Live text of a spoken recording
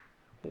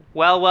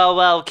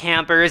Well,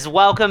 campers.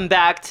 Welcome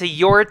back to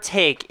Your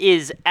Take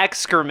is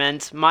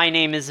Excrement. My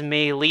name is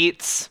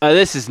Mayleets.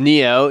 This is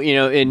Neo.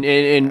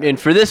 And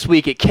for this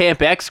week at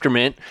Camp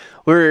Excrement,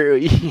 we're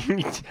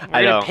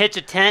gonna pitch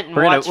a tent and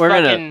we're watch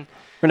fucking.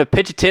 we're gonna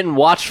pitch a tent and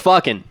watch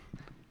fucking.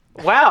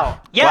 Wow.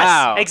 Yes.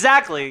 Wow.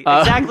 Exactly.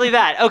 Exactly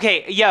that.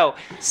 Okay. Yo.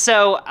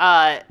 So,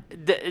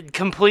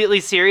 completely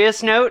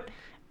serious note.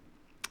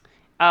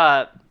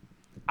 I'm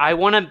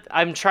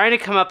trying to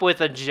come up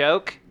with a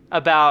joke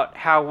about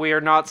how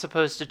we're not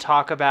supposed to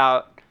talk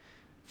about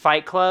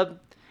Fight Club.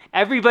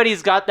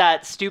 Everybody's got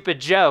that stupid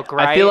joke,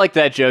 right? I feel like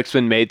that joke's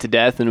been made to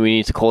death, and we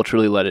need to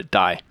culturally let it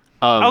die.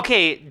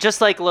 Okay,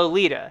 just like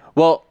Lolita.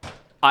 Well,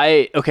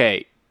 we're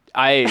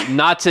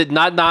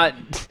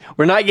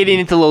not getting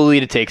into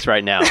Lolita takes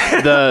right now.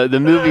 The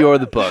movie or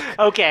the book.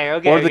 Okay.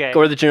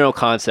 Or the general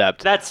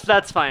concept. That's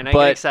fine. I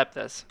can accept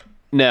this.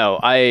 No,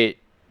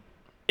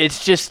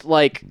 it's just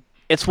like,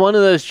 it's one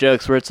of those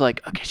jokes where it's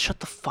like, okay,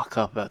 shut the fuck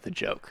up about the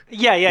joke.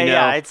 Yeah.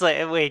 It's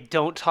like, wait,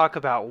 don't talk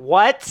about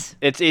what?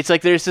 It's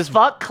like there's this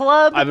Fuck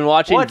club? I've been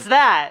watching. What's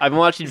that? I've been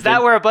watching. Is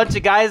that where a bunch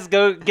of guys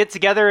get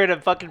together in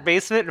a fucking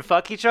basement and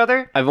fuck each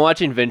other? I've been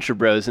watching Venture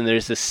Bros, and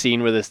there's this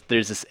scene where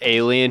there's this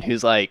alien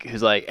who's like,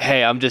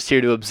 hey, I'm just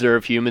here to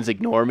observe humans,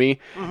 ignore me.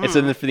 Mm-hmm. And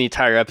so then for the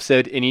entire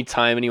episode,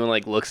 anytime anyone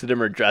like looks at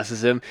him or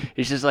addresses him,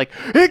 he's just like,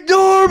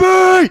 ignore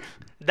me.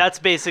 That's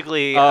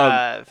basically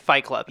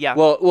Fight Club. Yeah.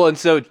 Well, and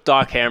so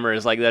Doc Hammer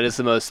is like, that is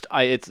the most.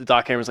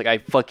 Doc Hammer's like, I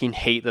fucking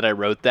hate that I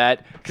wrote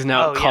that, because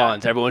now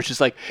everyone's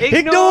just like,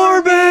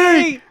 ignore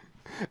me.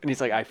 And he's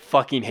like, I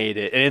fucking hate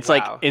it. And it's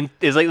Wow.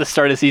 it's like the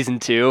start of season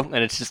 2,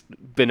 and it's just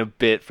been a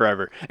bit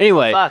forever.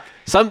 Anyway,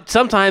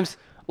 sometimes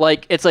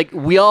like, it's like,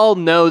 we all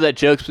know that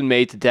joke's been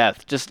made to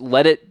death. Just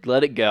let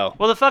it go.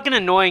 Well, the fucking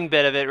annoying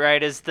bit of it,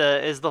 right, is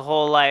the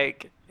whole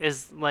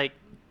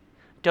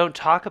don't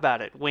talk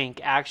about it. Wink.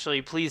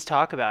 Actually, please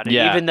talk about it.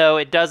 Yeah. Even though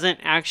it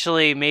doesn't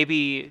actually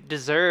maybe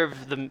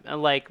deserve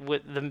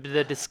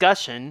the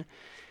discussion.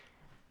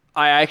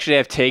 I actually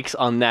have takes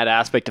on that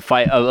aspect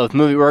of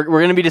movie. We're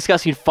going to be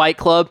discussing Fight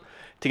Club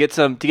to get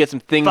some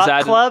things Fuck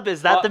out. Club?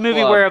 Is that the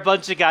movie Club. where a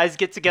bunch of guys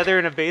get together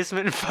in a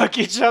basement and fuck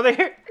each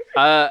other?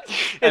 And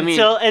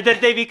then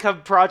they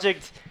become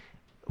Project.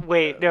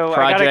 Wait, no,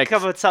 I gotta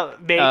come with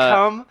something.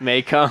 Maycome.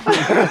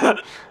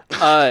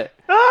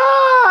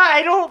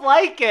 I don't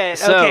like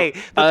it. Okay,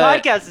 the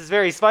podcast is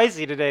very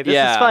spicy today. This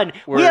is fun.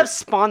 We have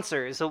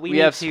sponsors that we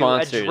need to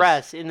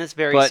address in this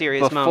very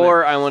serious moment.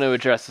 Before I want to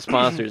address the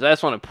sponsors, I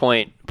just want to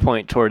point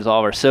towards all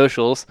of our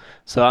socials.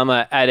 So I'm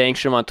at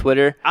Angstrom on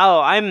Twitter. Oh,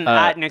 I'm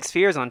at Nick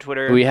Spheres on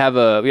Twitter. We have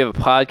a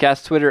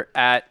podcast Twitter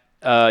at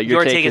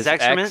Your Take is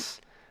Excrement.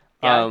 X.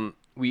 Yeah.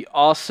 We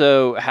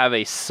also have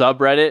a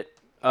subreddit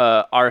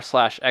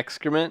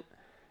r/excrement,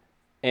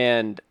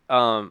 and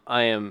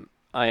I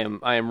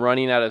am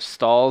running out of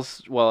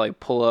stalls while I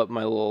pull up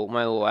my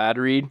little ad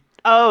read.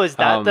 Oh, is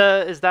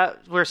that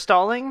we're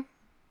stalling?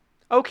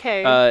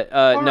 Okay. No.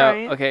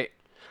 Right. Okay.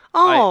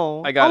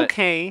 Oh, I got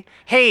okay. it.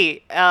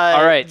 Hey.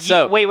 All right.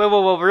 So wait,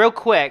 real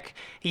quick,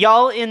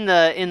 y'all in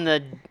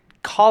the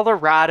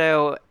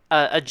Colorado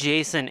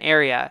adjacent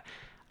area.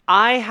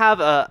 I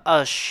have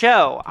a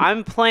show.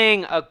 I'm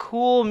playing a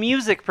cool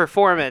music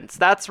performance.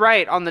 That's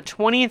right, on the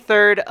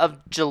 23rd of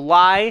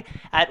July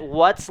at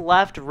What's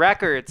Left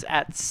Records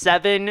at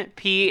 7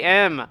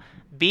 p.m.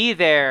 Be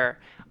there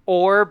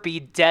or be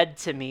dead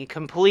to me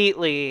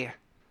completely.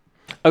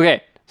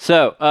 Okay,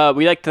 so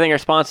we'd like to thank our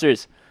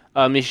sponsors,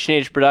 Mission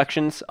Age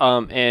Productions,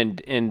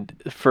 and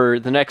for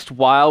the next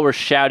while, we're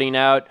shouting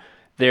out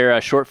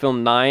their short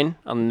film 9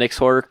 on the Nick's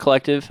Horror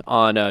Collective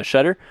on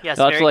Shudder. Yes,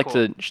 I'd also like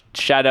to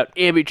shout out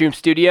Ambient Dream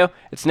Studio.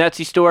 It's an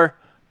Etsy store,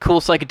 cool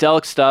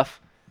psychedelic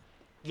stuff.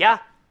 Yeah.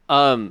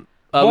 More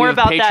about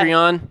about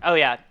Patreon. That. Oh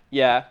yeah.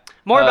 Yeah.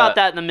 More about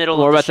that in the middle.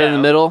 More of the about show. that in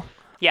the middle.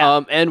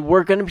 Yeah. And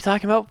we're going to be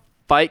talking about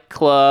Fight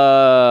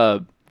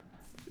Club.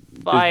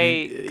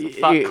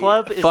 Fuck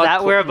Club? Is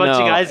that where a bunch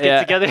of guys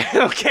get together?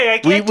 Okay, I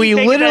can't We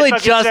literally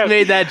just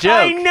made that joke.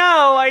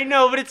 I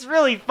know, but it's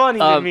really funny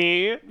to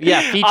me.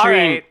 Yeah,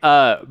 featuring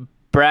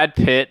Brad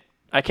Pitt.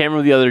 I can't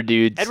remember the other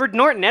dudes. Edward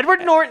Norton.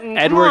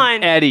 Come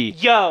on. Eddie.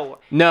 Yo.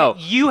 No.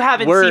 You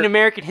haven't seen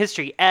American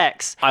History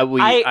X.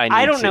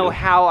 I don't know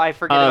how I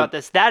forget about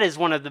this. That is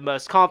one of the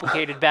most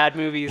complicated bad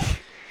movies.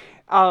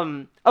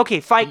 Okay,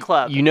 Fight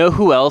Club. You know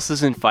who else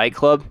is in Fight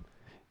Club?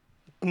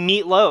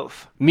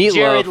 Meatloaf.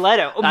 Jared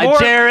Leto.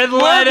 Jared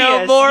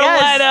Leto.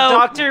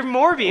 Dr.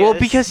 Morbius. Well,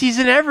 because he's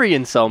in every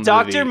Incel movie.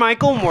 Dr.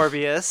 Michael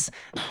Morbius.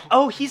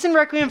 Oh, he's in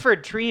Requiem for a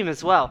Dream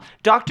as well.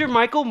 Dr.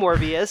 Michael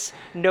Morbius,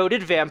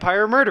 noted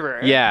vampire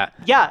murderer. Yeah.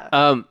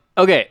 Yeah.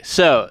 Okay,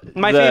 so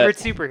my favorite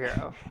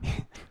superhero.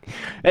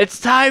 It's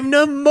time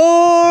to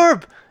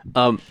morb.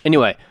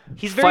 Anyway,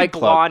 he's very Fight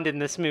Club. blonde in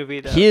this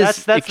movie, though. He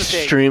is that's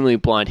extremely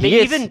blonde.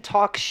 They even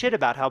talk shit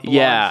about how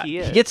blonde he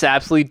is. He gets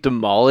absolutely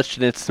demolished,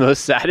 and it's the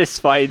most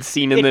satisfying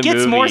scene in the movie. It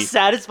gets more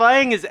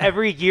satisfying as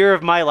every year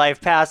of my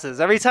life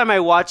passes. Every time I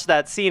watch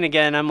that scene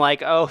again, I'm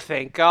like, oh,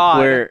 thank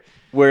God.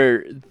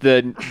 Where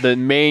the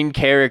main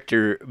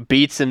character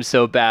beats him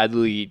so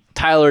badly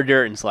Tyler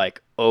Durden's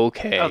like,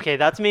 okay. Okay,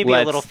 that's maybe a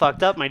little let's-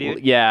 fucked up, my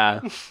dude.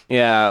 Yeah.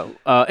 Yeah.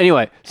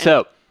 Anyway,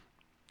 so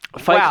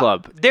Fight Wow.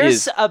 Club.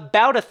 There's is,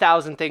 about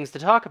 1,000 things to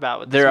talk about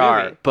with this there movie.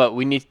 are, but I'm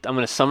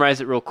going to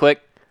summarize it real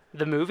quick.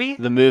 The movie?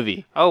 The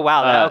movie. Oh,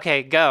 wow. Uh,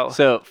 Okay, go.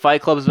 So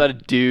Fight Club is about a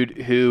dude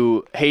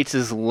who hates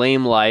his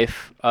lame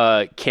life,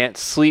 can't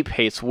sleep,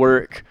 hates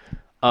work,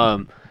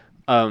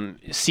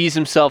 sees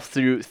himself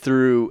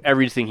through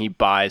everything he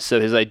buys.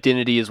 So his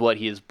identity is what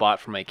he has bought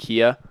from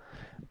IKEA.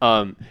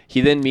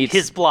 He then meets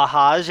His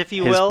blahage, if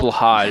you his will.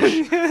 blahage.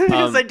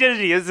 His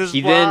identity is his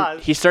He blahage. then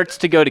he starts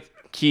to go to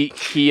he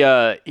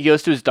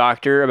goes to his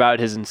doctor about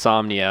his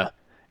insomnia,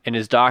 and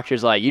his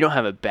doctor's like, you don't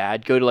have it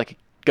bad. Go to a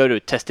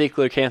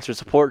testicular cancer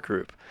support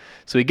group.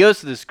 So he goes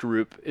to this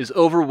group, is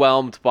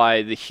overwhelmed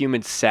by the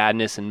human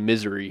sadness and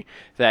misery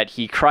that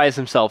he cries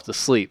himself to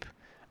sleep.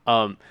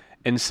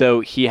 And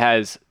so he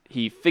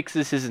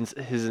fixes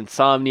his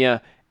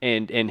insomnia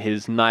and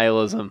his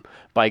nihilism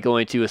by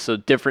going to a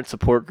different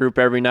support group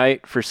every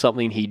night for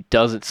something he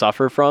doesn't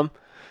suffer from,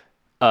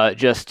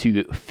 just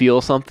to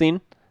feel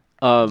something.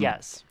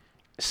 Yes.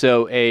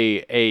 So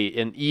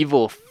an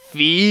evil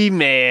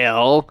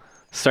female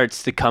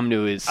starts to come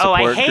to his support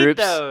I hate groups.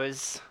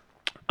 those.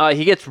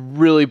 He gets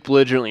really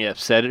belligerently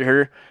upset at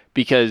her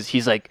because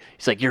he's like,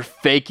 you're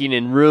faking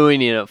and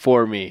ruining it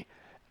for me.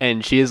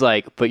 And she's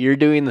like, but you're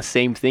doing the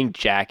same thing,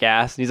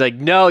 jackass. And he's like,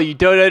 no, you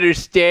don't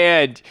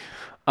understand.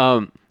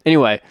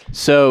 Anyway,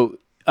 so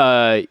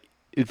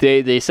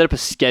they set up a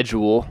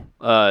schedule.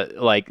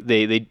 Like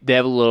they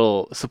have a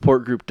little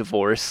support group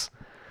divorce.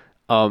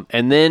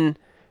 And then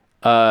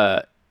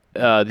the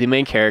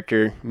main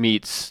character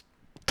meets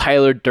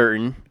Tyler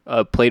Durden,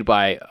 played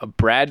by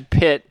Brad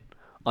Pitt,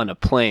 on a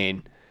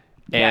plane.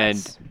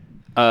 Yes.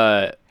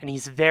 And And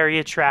he's very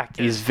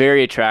attractive. he's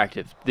very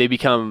attractive. They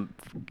become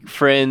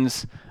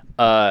friends.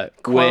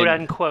 quote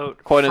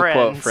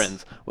unquote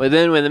friends. Well,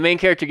 then when the main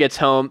character gets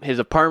home, his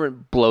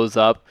apartment blows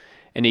up,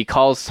 and he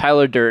calls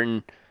Tyler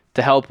Durden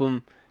to help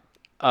him.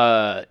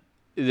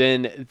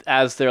 Then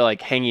as they're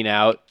like hanging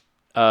out,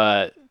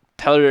 Tyler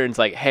Durden's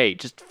like, "Hey,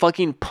 just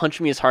fucking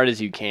punch me as hard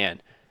as you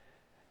can."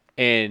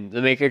 And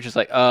the main character's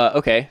like,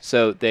 okay.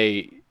 So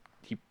he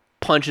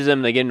punches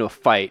him. They get into a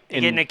fight.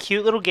 They get in a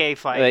cute little gay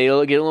fight. They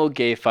get a little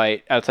gay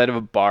fight outside of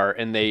a bar,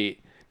 and the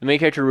main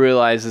character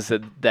realizes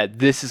that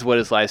this is what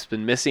his life's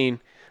been missing.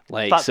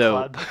 Like, Fuck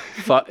so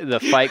club. the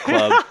Fight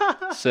Club.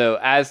 So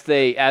as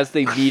they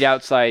meet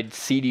outside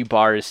seedy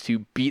bars to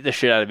beat the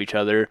shit out of each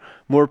other,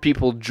 more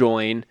people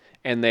join,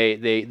 and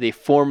they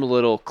form a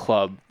little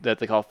club that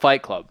they call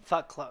Fight Club.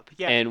 Fuck club.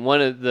 Yeah. And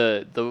one of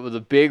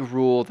the big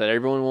rule that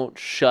everyone won't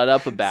shut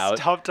up about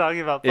Stop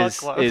talking about Fuck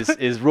Club.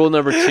 is rule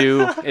number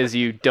 2 is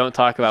you don't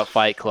talk about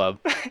Fight Club.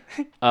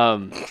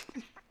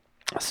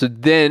 So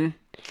then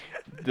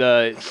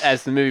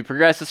as the movie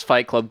progresses,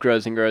 Fight Club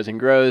grows and grows and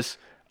grows.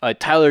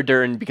 Tyler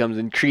Durden becomes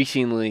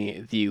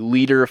increasingly the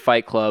leader of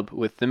Fight Club,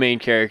 with the main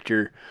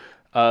character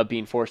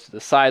being forced to the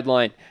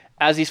sideline.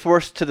 As he's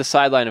forced to the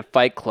sideline of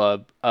Fight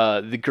Club,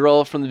 the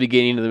girl from the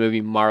beginning of the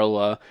movie,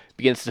 Marla,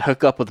 begins to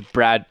hook up with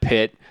Brad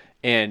Pitt,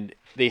 and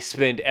they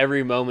spend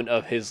every moment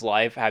of his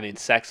life having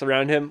sex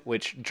around him,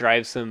 which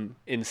drives him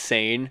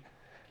insane.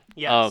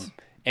 Yes.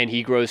 And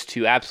he grows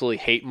to absolutely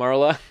hate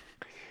Marla.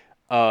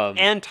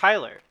 And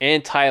Tyler.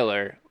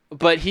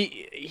 But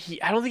he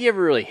I don't think he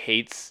ever really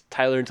hates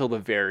Tyler until the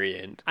very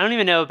end. I don't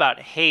even know about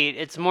hate.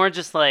 It's more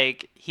just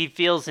like he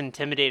feels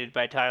intimidated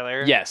by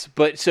Tyler. Yes,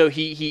 but so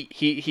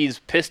he's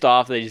pissed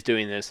off that he's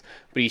doing this,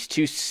 but he's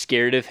too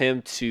scared of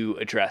him to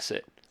address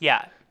it.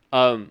 Yeah.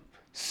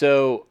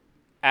 So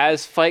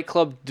as Fight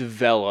Club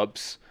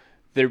develops,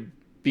 there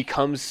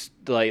becomes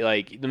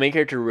like the main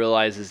character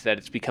realizes that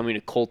it's becoming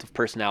a cult of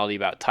personality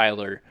about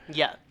Tyler.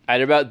 Yeah.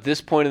 At about this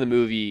point in the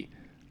movie,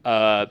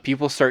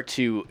 people start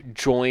to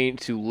join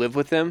to live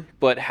with them,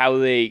 but how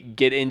they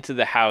get into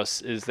the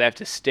house is they have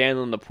to stand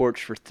on the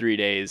porch for 3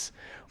 days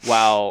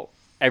while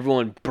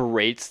everyone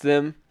berates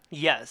them.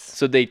 Yes.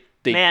 So they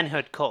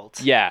manhood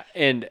cult. Yeah,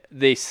 and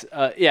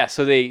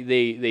so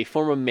they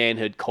form a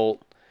manhood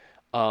cult,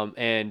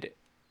 and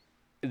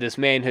this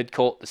manhood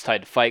cult is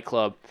tied to Fight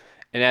Club.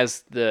 And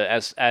as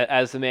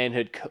the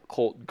manhood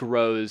cult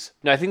grows,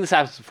 no, I think this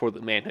happens before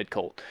the manhood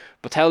cult.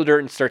 But Tyler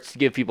Durden starts to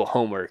give people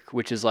homework,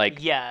 which is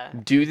like,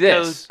 do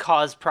this, go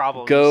cause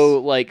problems, go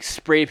like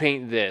spray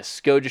paint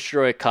this, go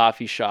destroy a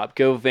coffee shop,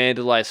 go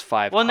vandalize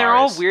 5 Well, and cars. they're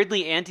all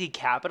weirdly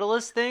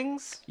anti-capitalist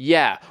things.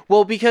 Yeah,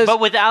 well, because but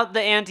without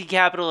the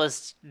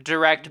anti-capitalist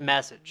direct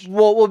message.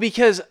 Well,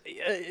 because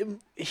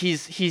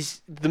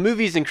the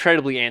movie's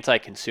incredibly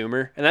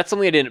anti-consumer, and that's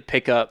something I didn't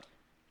pick up.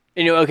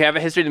 Okay, I have a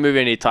history of the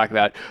movie I need to talk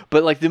about,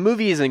 but like the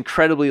movie is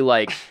incredibly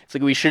it's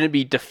like we shouldn't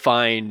be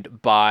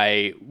defined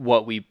by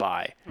what we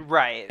buy.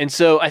 Right. And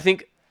so I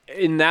think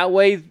in that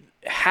way,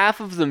 half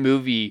of the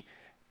movie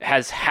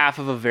has half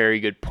of a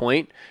very good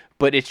point,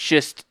 but they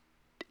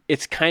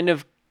kind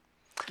of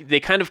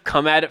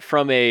come at it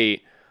from a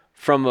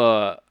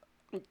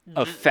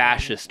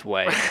fascist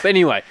way. But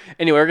anyway,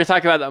 we're gonna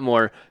talk about that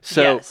more.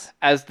 So Yes.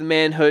 as the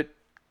manhood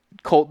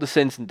cult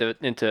descends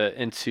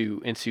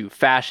into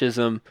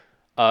fascism,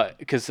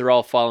 because they're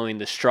all following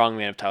the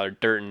strongman of Tyler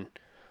Durden.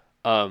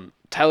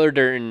 Tyler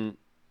Durden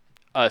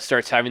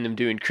starts having them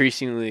do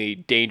increasingly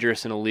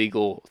dangerous and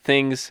illegal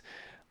things.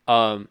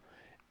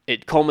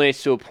 It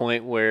culminates to a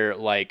point where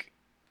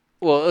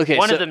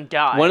One of them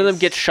dies. One of them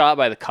gets shot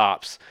by the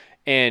cops,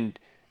 and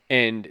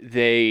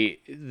they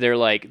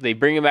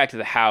bring him back to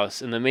the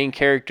house, and the main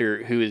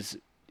character, who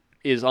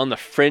is on the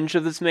fringe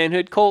of this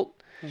manhood cult,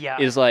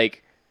 is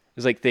like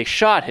they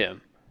shot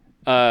him,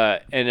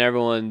 and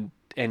everyone,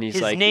 and he's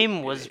his like,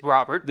 name was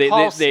Robert they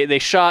Paulson. they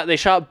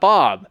shot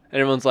Bob, and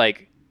everyone's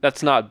like,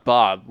 that's not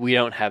Bob, we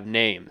don't have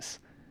names.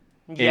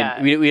 Yeah.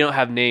 And we don't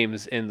have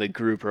names in the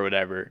group or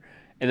whatever.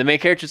 And the main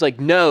character's like,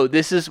 no,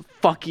 this is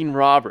fucking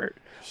Robert.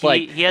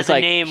 He has a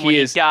name when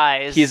he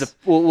dies. He is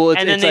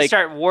and then they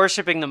start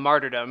worshiping the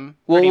martyrdom,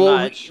 pretty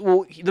much.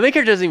 The main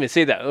character doesn't even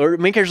say that. Or the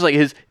main character's like,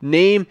 his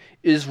name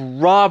is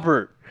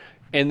Robert.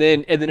 And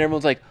then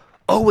everyone's like,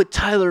 oh, what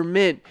Tyler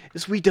meant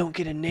is we don't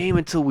get a name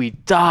until we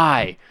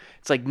die.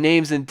 It's like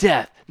names and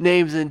death,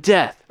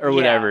 or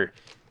whatever.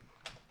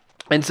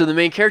 And so the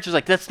main character's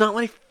like, that's not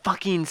what I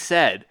fucking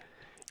said.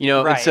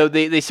 Right. And so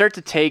they start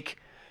to take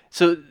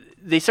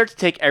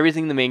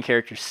everything the main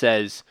character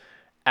says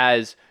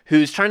as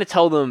who's trying to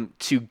tell them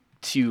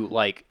to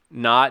like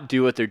not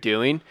do what they're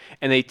doing,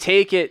 and they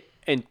take it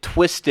and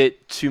twist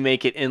it to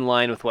make it in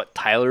line with what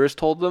Tyler has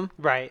told them.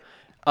 Right.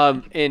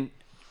 And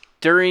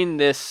during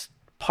this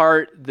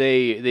part,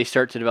 they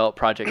start to develop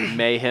Project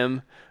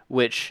Mayhem,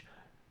 which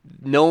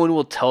no one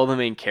will tell the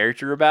main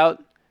character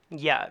about.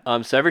 Yeah.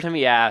 So every time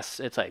he asks,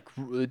 it's like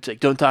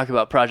don't talk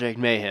about Project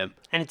Mayhem.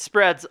 And it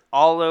spreads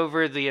all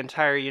over the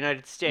entire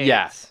United States.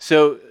 Yeah.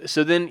 So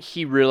then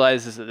he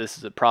realizes that this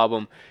is a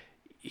problem.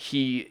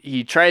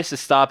 He tries to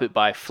stop it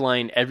by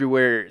flying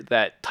everywhere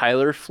that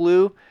Tyler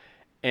flew,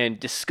 and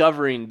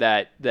discovering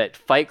that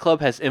Fight Club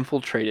has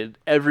infiltrated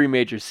every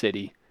major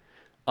city.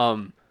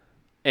 And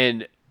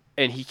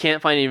he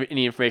can't find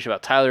any information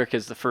about Tyler,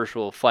 because the first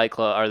rule of Fight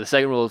Club, or the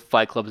second rule of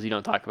Fight Club, is you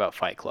don't talk about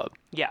Fight Club.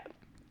 Yeah.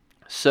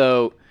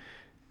 So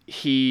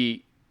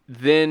he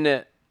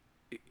then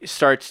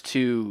starts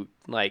to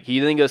he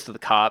then goes to the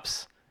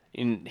cops,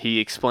 and he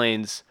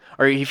explains,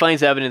 or he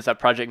finds evidence that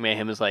Project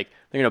Mayhem is they're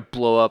gonna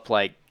blow up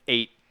they're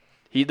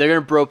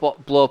gonna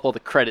blow up all the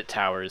credit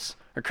towers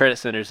or credit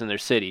centers in their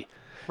city,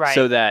 right?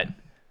 So that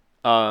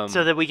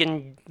we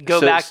can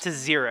go back to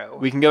zero.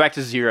 We can go back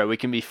to zero. We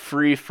can be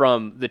free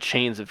from the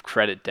chains of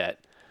credit debt.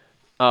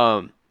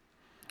 So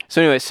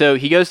anyway, so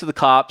he goes to the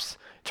cops.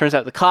 Turns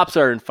out the cops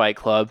are in Fight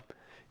Club.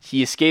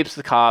 He escapes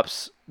the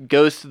cops,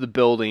 goes to the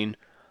building,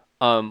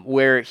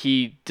 where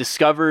he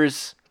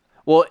discovers,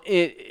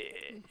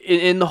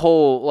 in the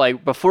whole,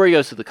 before he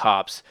goes to the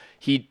cops,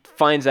 he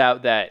finds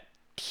out that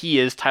he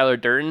is Tyler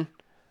Durden,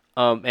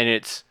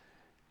 it's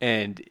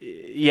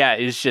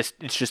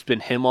just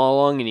been him all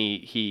along, and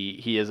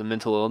he has a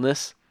mental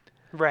illness.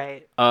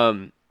 Right.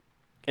 And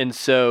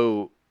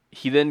so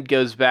he then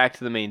goes back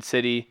to the main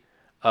city,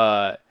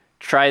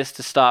 tries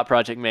to stop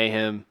Project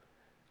Mayhem,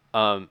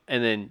 and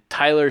then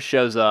Tyler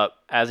shows up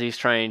as he's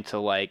trying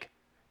to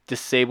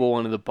disable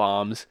one of the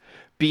bombs,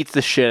 beats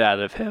the shit out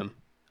of him,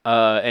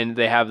 and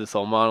they have this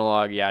whole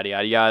monologue, yada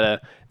yada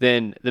yada.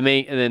 Then the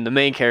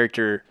main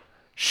character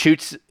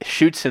shoots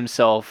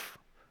himself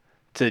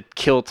to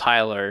kill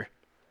Tyler.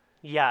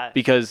 Yeah.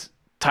 Because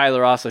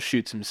Tyler also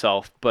shoots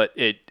himself, but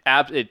it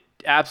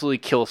absolutely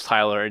kills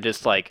Tyler, and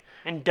just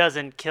and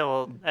doesn't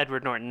kill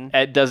Edward Norton.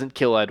 It doesn't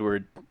kill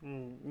Edward.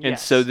 Yes. And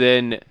so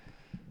then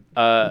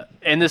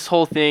and this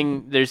whole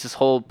thing, there's this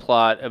whole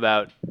plot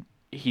about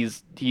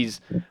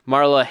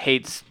Marla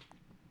hates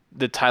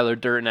the Tyler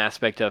Durden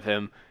aspect of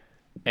him,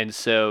 and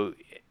so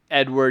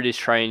Edward is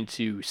trying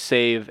to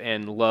save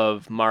and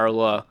love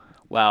Marla,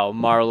 while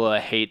Marla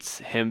hates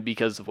him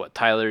because of what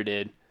Tyler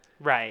did.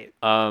 Right.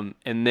 And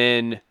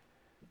then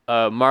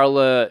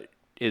Marla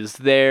is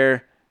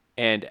there,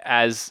 and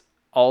as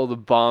all the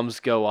bombs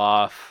go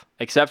off,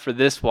 except for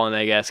this one,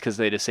 I guess, because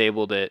they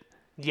disabled it.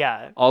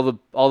 Yeah. All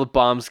the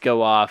bombs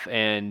go off,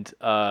 and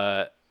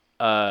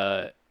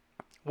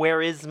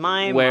where is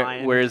my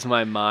mind? Where is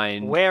my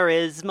mind? Where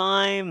is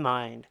my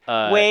mind?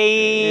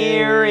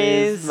 Where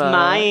is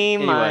my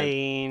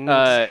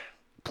mind?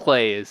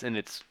 Plays, and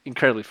it's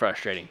incredibly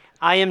frustrating.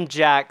 I am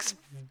Jack's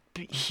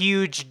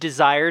huge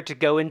desire to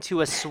go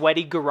into a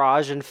sweaty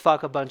garage and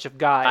fuck a bunch of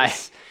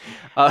guys.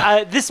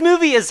 This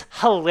movie is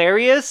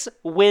hilarious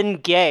when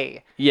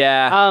gay.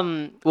 Yeah.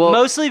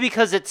 Mostly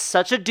because it's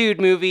such a dude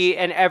movie,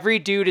 and every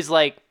dude is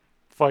like,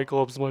 Fight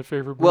Club's my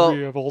favorite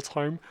movie of all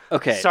time.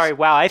 Okay. Sorry,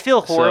 wow, I feel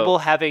horrible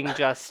having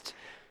just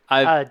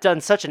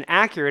done such an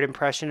accurate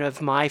impression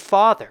of my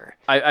father.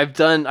 I've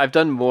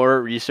done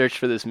more research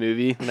for this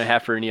movie than I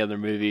have for any other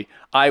movie.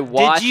 I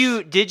watched.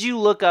 Did you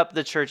look up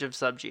The Church of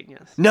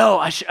Subgenius? No,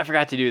 I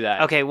forgot to do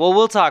that. Okay, well,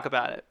 we'll talk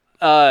about it.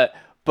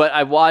 But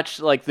I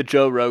watched the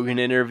Joe Rogan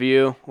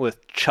interview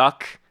with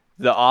Chuck,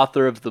 the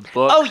author of the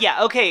book. Oh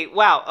yeah, okay,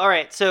 wow. All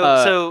right.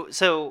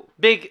 So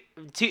big,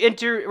 to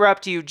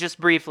interrupt you just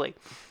briefly.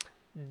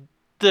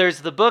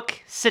 there's the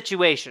book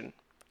situation.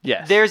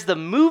 Yes. There's the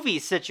movie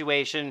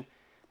situation,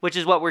 which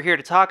is what we're here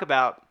to talk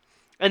about.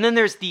 And then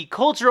there's the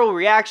cultural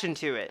reaction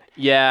to it.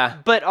 Yeah.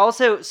 But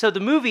also, so the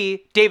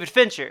movie, David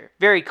Fincher,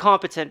 very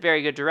competent,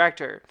 very good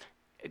director.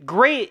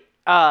 Great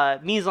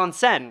mise en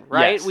scène,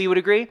 right? Yes. We would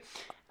agree?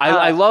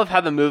 I love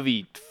how the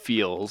movie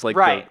feels. Like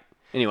Right.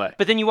 Anyway.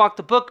 But then you walk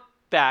the book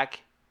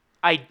back,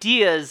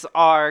 ideas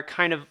are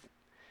kind of,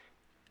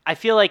 I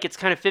feel like it's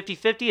kind of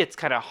 50-50. It's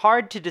kind of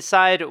hard to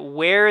decide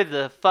where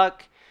the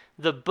fuck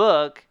the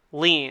book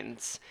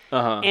leans.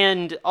 Uh-huh.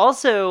 And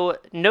also,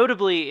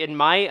 notably, in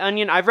my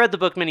onion, I've read the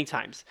book many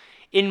times.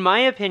 In my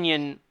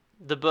opinion,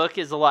 the book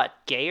is a lot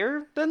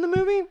gayer than the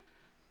movie.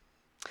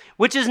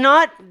 Which is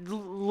not,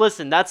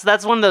 listen, that's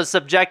one of those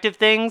subjective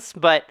things,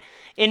 but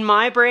in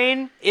my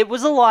brain, it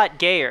was a lot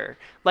gayer.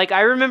 Like,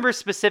 I remember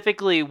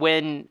specifically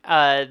when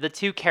the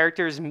two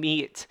characters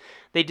meet,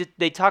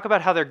 they talk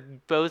about how they're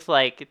both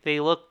like, they're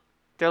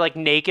like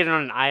naked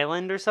on an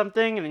island or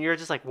something, and you're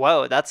just like,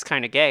 whoa, that's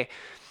kind of gay.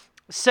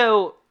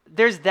 So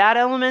there's that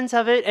element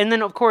of it, and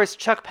then of course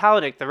Chuck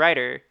Palahniuk, the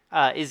writer,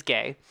 is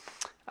gay.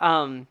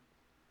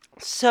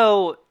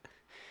 So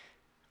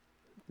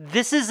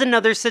this is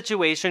another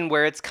situation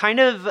where it's kind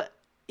of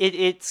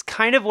it's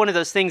kind of one of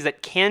those things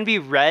that can be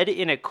read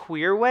in a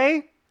queer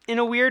way, in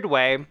a weird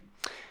way,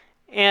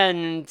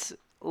 and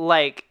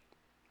like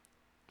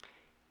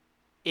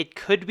it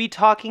could be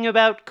talking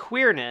about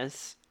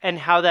queerness and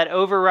how that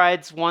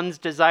overrides one's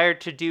desire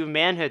to do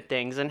manhood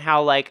things, and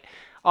how like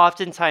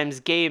oftentimes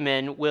gay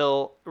men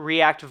will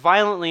react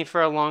violently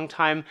for a long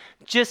time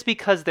just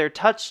because they're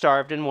touch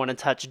starved and want to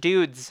touch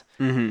dudes.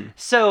 Mm-hmm.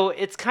 So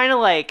it's kind of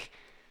like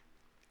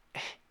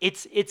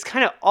it's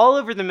kind of all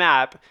over the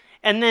map.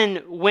 And then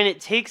when it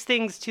takes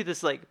things to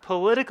this like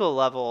political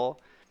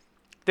level,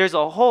 there's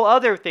a whole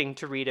other thing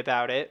to read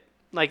about it,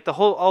 like the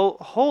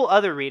whole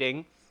other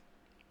reading.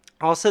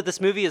 Also,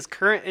 this movie is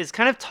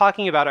kind of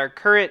talking about our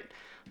current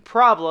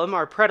problem,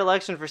 our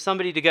predilection for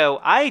somebody to go,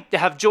 I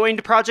have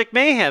joined Project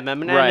Mayhem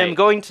and I'm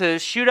going to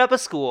shoot up a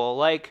school.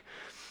 Like,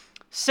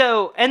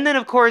 so, and then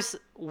of course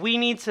we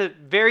need to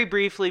very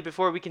briefly,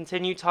 before we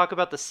continue, talk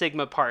about the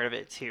Sigma part of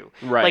it too.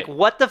 Right. Like,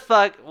 what the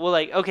fuck? Well,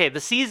 like, okay,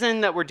 the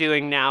season that we're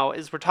doing now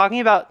is we're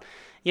talking about,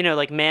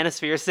 like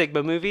Manosphere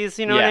Sigma movies,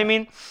 you know what I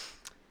mean?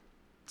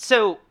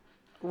 So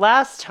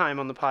last time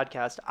on the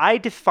podcast, I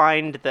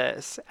defined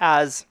this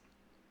as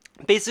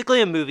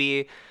basically a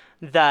movie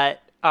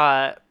that,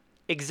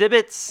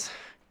 exhibits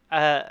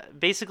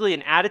basically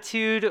an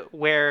attitude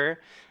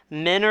where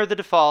men are the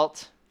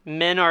default,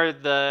 men are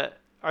the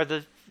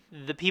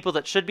people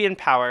that should be in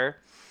power,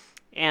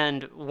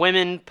 and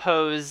women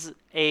pose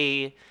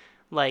a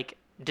like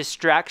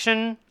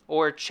distraction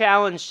or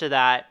challenge to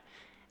that.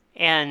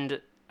 And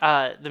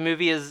the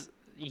movie is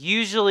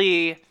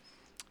usually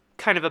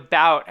kind of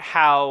about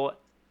how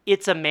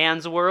it's a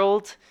man's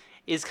world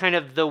is kind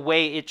of the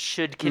way it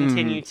should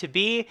continue to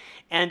be.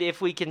 And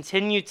if we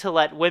continue to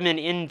let women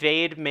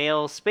invade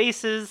male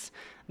spaces,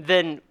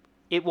 then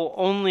it will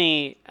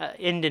only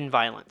end in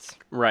violence.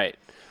 Right.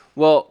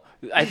 Well,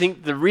 I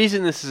think the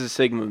reason this is a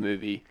Sigma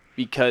movie,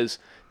 because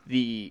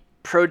the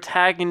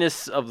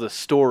protagonists of the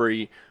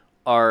story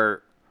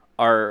are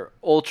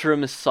ultra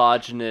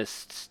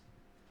misogynist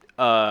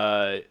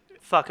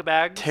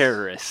Fuckbags.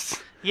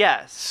 terrorists.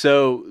 Yes.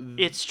 So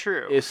it's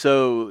true.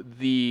 So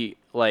the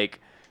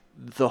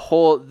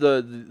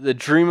the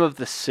dream of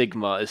the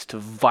Sigma is to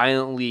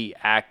violently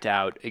act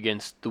out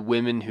against the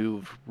women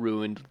who've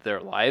ruined their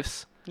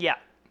lives. Yeah.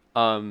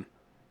 And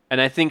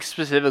I think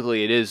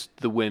specifically it is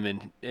the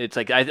women. It's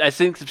like I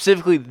think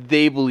specifically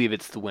they believe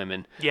it's the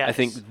women. Yes. I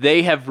think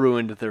they have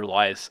ruined their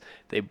lives.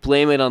 They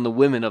blame it on the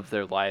women of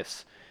their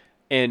lives.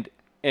 And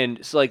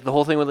so like the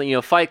whole thing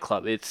with Fight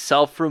Club, it's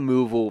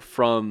self-removal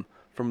from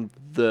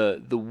the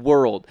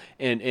world,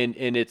 and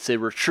it's a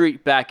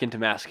retreat back into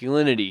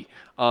masculinity.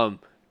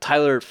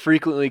 Tyler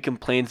frequently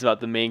complains about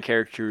the main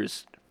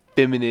character's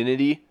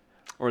femininity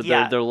or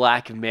their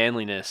lack of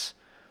manliness.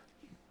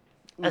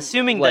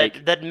 Assuming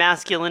like, that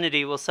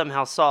masculinity will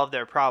somehow solve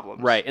their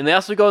problems. Right. And they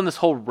also go on this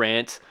whole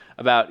rant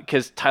about,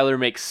 because Tyler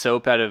makes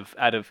soap out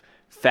of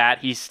fat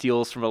he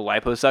steals from a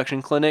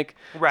liposuction clinic.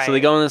 Right. So they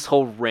go on this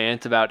whole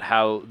rant about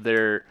how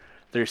they're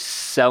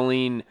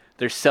selling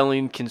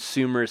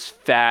consumers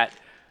fat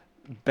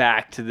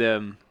back to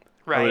them.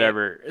 Right. Or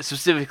whatever.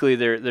 Specifically,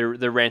 they're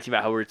ranting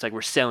about how it's like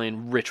we're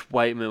selling rich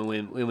white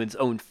women's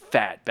own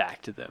fat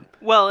back to them.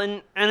 Well,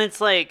 and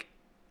it's like,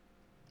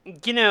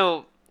 in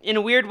a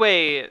weird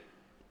way,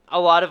 a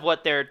lot of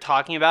what they're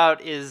talking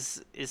about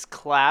is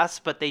class,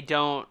 but they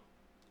don't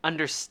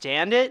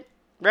understand it,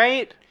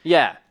 right?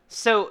 Yeah.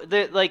 So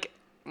the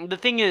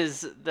thing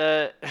is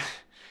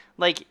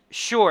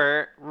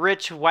sure,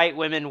 rich white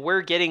women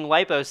were getting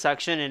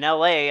liposuction in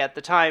LA at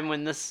the time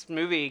when this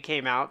movie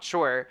came out,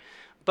 sure,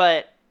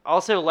 but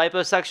also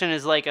liposuction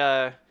is like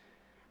a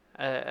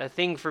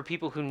thing for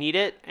people who need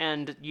it,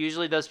 and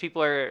usually those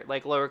people are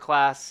like lower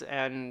class,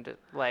 and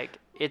like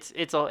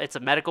it's a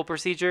medical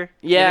procedure.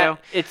 Yeah,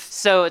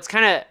 it's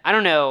kind of, I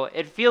don't know,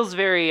 it feels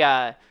very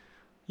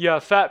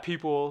fat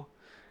people,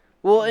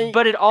 Well,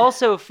 but it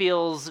also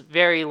feels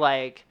very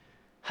like,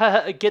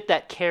 get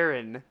that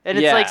Karen, and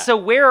it's Yeah. like, so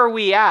where are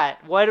we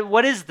at?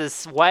 What is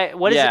this? What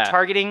is Yeah. it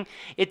targeting?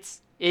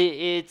 It's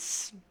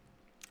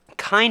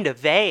kind of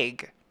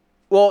vague.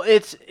 well,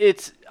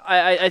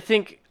 I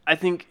think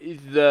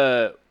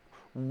the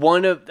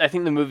I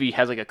think the movie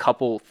has like a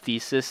couple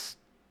thesis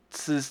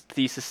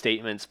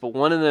statements, but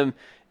one of them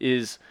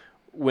is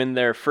when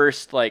they're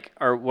first like,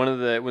 or one of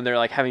the when they're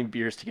like having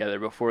beers together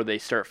before they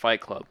start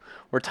Fight Club,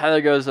 where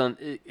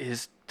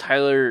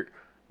Tyler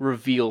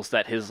reveals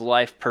that his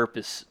life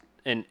purpose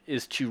and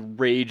is to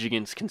rage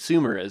against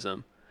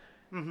consumerism,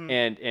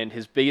 and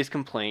his biggest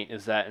complaint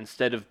is that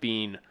instead of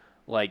being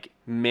like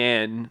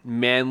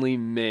manly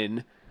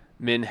men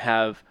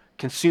have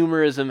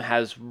consumerism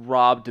has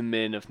robbed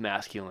men of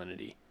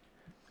masculinity.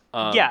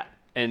 Yeah.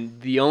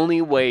 And the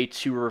only way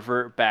to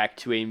revert back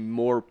to a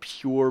more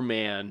pure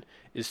man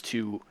is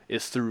through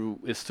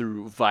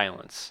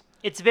violence.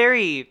 It's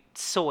very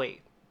soy.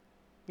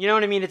 You know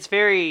what I mean? It's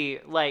very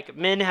like,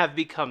 men have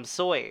become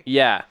soy.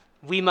 Yeah.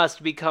 We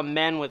must become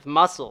men with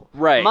muscle.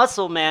 Right.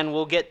 Muscle man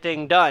will get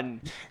thing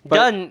done.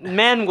 Done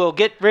man will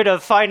get rid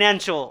of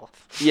financial.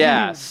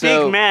 Yeah.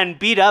 So Big man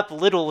beat up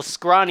little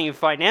scrawny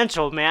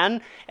financial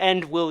man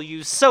and will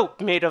use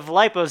soap made of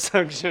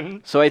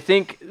liposuction. So I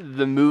think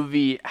the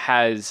movie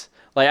has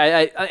like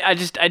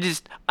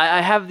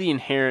I have the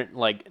inherent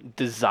like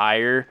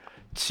desire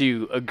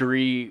to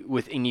agree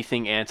with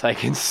anything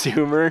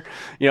anti-consumer,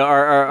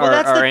 or Well,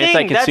 that's the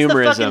thing. That's the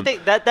anti-consumerism. fucking thing.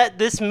 That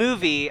this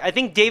movie, I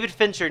think David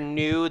Fincher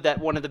knew that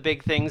one of the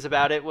big things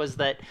about it was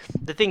that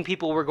the thing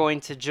people were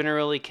going to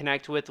generally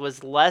connect with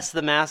was less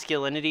the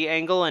masculinity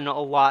angle and a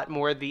lot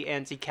more the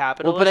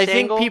anti-capitalist Well, but I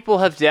think angle. people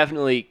have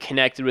definitely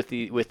connected with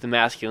the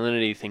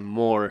masculinity thing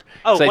more.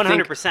 Oh, 'Cause I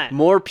think 100%.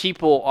 More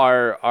people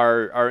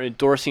are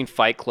endorsing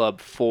Fight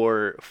Club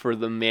for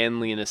the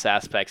manliness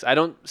aspects. I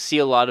don't see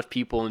a lot of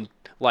people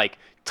like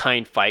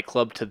tying Fight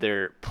Club to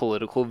their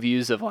political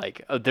views of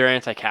their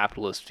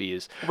anti-capitalist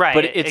views. Right,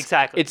 But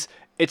exactly.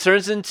 it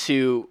turns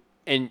into,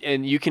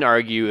 and you can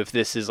argue if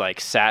this is like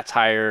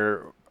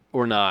satire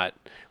or not,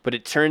 but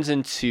it turns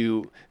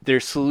into their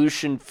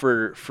solution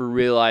for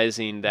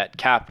realizing that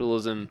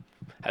capitalism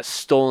has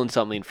stolen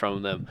something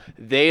from them.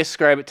 They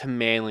ascribe it to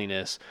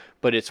manliness,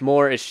 but it's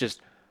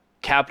just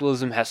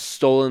capitalism has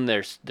stolen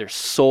their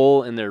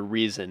soul and their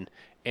reason,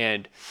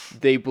 and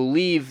they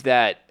believe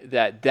that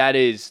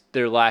is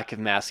their lack of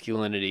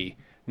masculinity,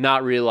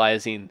 not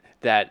realizing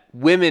that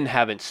women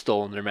haven't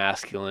stolen their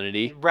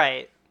masculinity.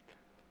 Right.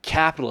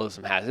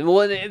 Capitalism has.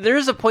 Well, there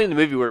is a point in the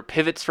movie where it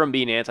pivots from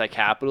being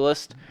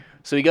anti-capitalist.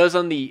 So he goes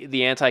on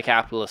the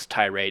anti-capitalist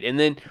tirade, and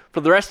then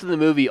for the rest of the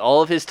movie,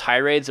 all of his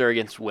tirades are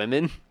against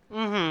women.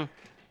 Mm-hmm.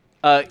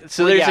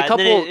 So Well, there's yeah, a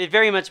couple. and then it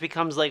very much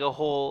becomes like a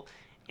whole,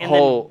 and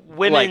then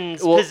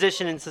women's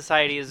position in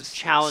society is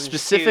challenged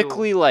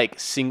specifically too. like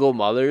single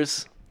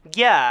mothers.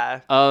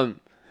 Yeah.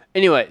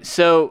 Anyway,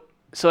 so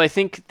I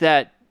think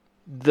that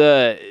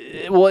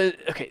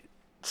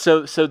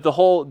so the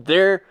whole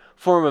their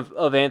form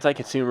of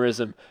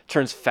anti-consumerism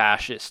turns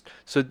fascist.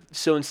 So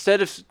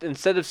instead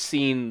of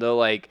seeing the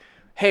like,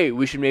 hey,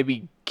 we should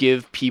maybe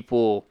give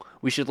people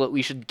we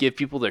should give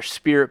people their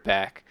spirit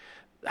back.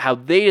 How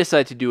they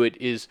decide to do it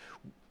is,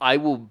 I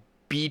will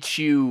beat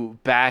you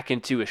back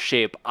into a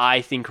shape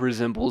I think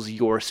resembles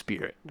your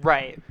spirit.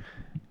 Right.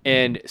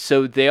 And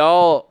so they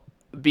all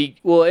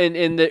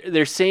and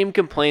their same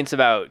complaints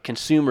about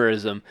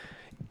consumerism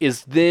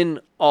is then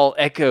all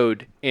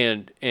echoed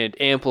and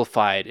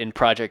amplified in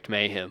Project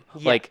Mayhem.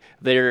 Yeah. Like,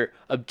 they're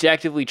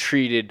objectively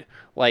treated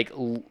like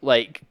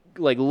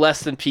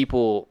less than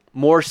people,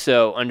 more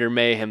so under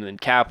Mayhem than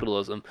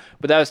capitalism.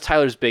 But that was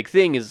Tyler's big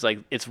thing, is like,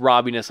 it's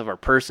robbing us of our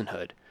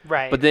personhood.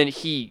 Right. But then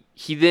he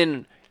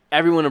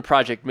everyone in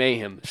Project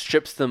Mayhem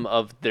strips them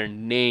of their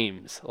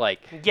names. Like,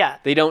 Yeah.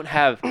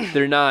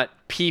 they're not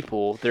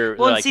people. They're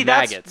Well, and like see,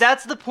 maggots.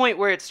 that's the point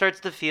where it starts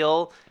to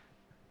feel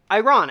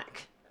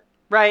ironic,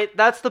 right?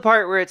 That's the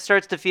part where it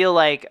starts to feel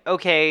like,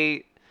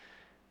 okay,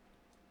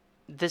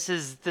 this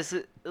is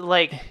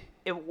like,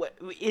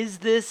 is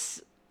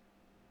this?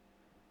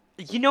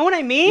 You know what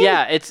I mean?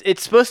 Yeah,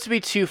 it's supposed to be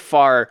too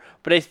far,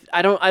 but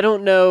I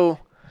don't know.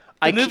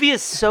 The movie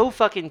is so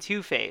fucking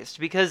two-faced,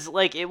 because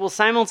like, it will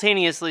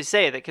simultaneously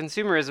say that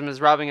consumerism is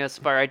robbing us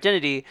of our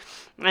identity,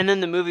 and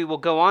then the movie will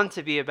go on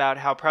to be about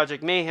how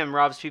Project Mayhem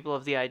robs people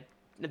of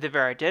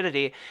their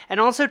identity. And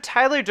also,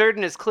 Tyler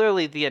Durden is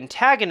clearly the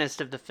antagonist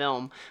of the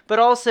film, but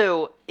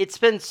also it's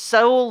been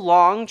so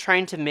long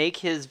trying to make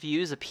his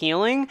views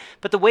appealing,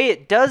 but the way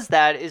it does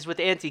that is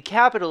with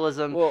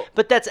anti-capitalism,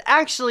 but that's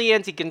actually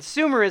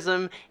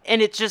anti-consumerism,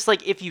 and it's just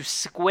like, if you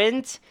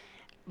squint,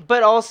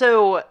 but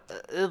also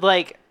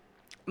like,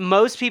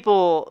 most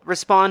people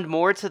respond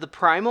more to the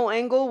primal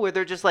angle, where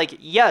they're just like,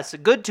 yes,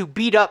 good to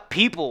beat up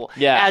people.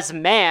 Yeah. As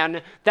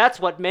man, that's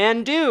what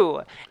men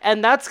do.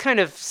 And that's kind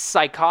of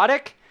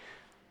psychotic.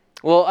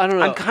 Well, I don't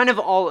know. I'm kind of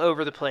all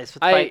over the place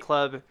with Fight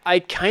Club.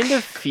 I kind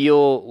of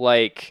feel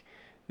like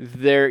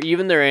their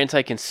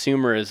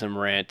anti-consumerism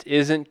rant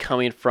isn't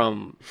coming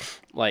from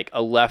like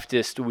a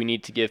leftist, we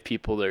need to give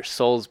people their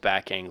souls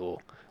back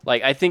angle.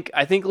 Like I think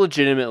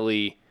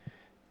legitimately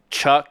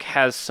Chuck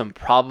has some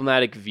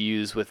problematic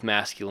views with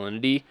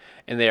masculinity,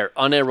 and they are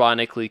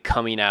unironically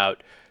coming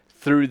out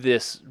through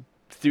this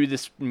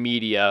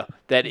media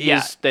that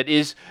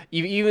is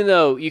even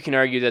though you can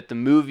argue that the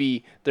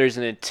movie, there's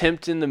an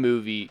attempt in the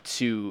movie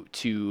to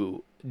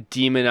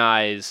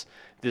demonize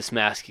this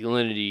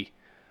masculinity.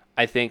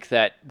 I think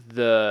that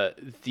the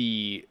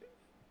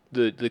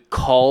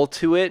call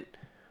to it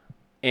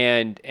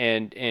and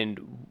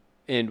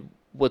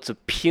what's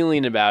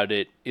appealing about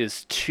it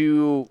is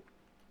too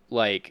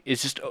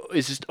it's just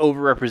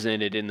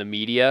overrepresented in the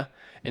media,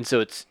 and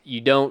so you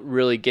don't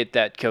really get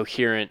that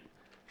coherent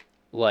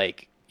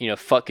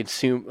fuck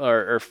consume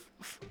or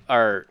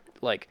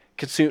like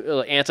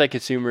consume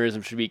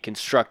anti-consumerism should be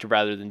constructive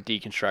rather than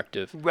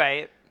deconstructive,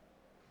 Right.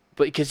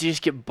 but because you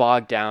just get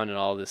bogged down in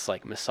all this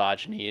like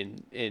misogyny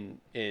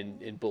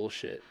and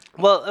bullshit.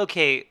 Well,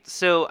 okay,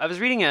 so I was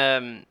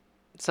reading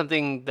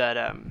something that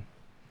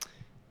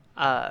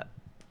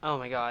oh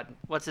my god,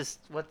 what is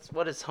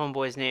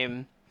Homeboy's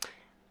name?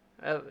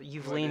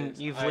 You've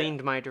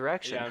leaned my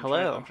direction. Yeah,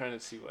 Hello. I'm trying to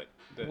see what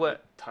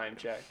What? time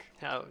check.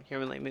 Oh, here,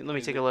 let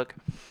me take a look.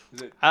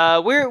 Is it?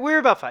 We're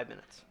about 5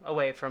 minutes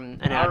away from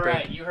an ad All break.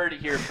 right, you heard it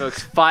here,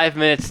 folks. 5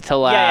 minutes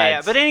till ads.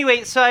 Yeah. But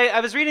anyway, so I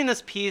was reading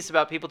this piece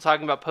about people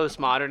talking about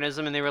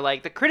postmodernism, and they were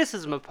like, the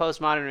criticism of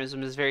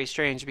postmodernism is very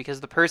strange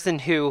because the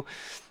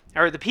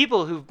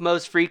people who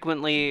most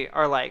frequently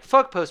are like,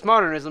 fuck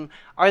postmodernism,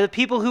 are the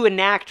people who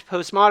enact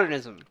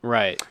postmodernism.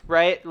 Right.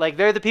 Right? Like,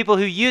 they're the people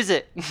who use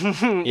it.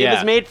 It Yeah.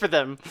 was made for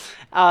them.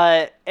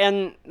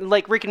 And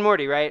like Rick and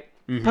Morty, right?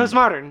 Mm-hmm.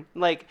 Postmodern.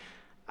 Like,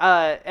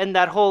 and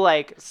that whole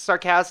like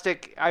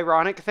sarcastic,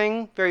 ironic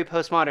thing, very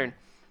postmodern.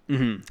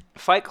 Mm-hmm.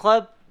 Fight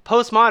Club,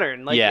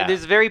 postmodern. Like, Yeah.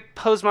 there's a very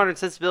postmodern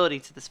sensibility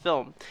to this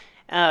film.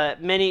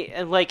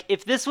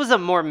 If this was a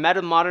more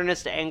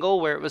meta-modernist angle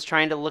where it was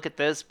trying to look at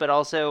this, but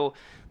also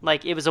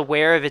like it was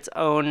aware of its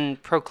own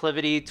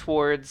proclivity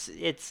towards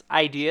its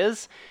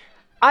ideas,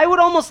 I would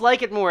almost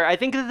like it more. I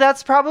think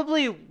that's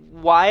probably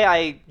why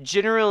I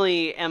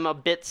generally am a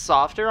bit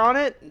softer on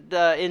it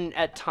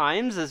at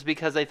times, is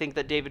because I think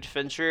that David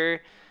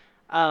Fincher,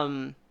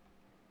 well,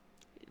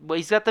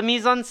 he's got the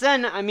mise en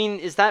scène. I mean,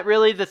 is that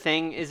really the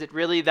thing? Is it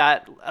really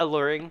that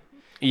alluring?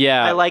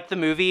 Yeah. I like the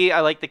movie.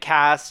 I like the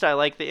cast. I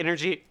like the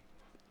energy.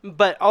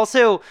 But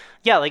also,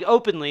 yeah, like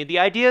openly, the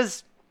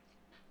ideas,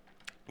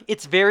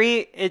 it's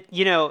very,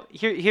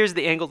 here's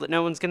the angle that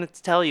no one's going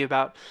to tell you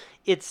about.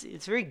 It's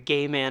very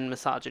gay man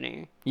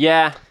misogyny.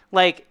 Yeah.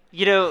 Like,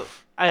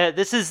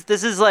 this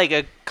is like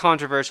a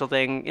controversial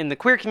thing in the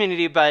queer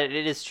community, but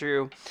it is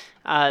true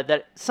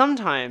that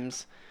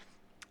sometimes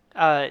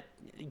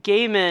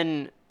gay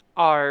men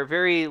are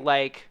very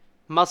like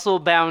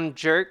muscle-bound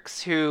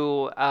jerks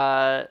who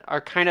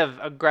are kind of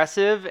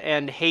aggressive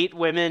and hate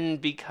women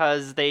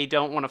because they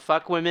don't want to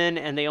fuck women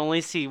and they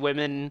only see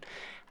women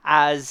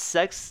as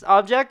sex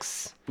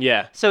objects.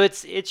 Yeah. So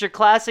it's your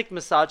classic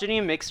misogyny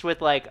mixed with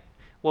like,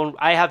 well,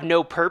 I have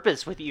no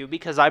purpose with you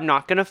because I'm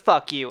not gonna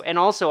fuck you, and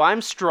also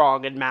I'm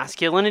strong and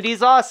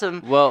masculinity's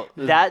awesome. Well,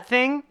 that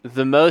thing.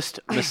 The most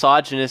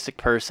misogynistic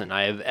person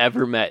I have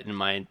ever met in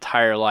my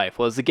entire life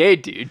was a gay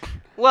dude.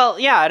 Well,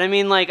 yeah, and I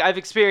mean, like, I've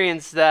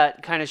experienced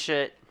that kind of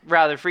shit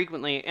rather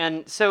frequently,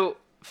 and so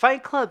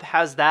Fight Club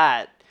has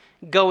that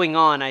going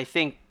on, I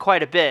think,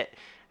 quite a bit.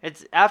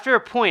 It's after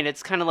a point,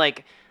 it's kind of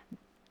like,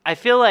 I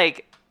feel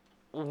like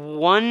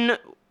one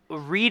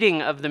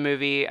reading of the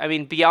movie, I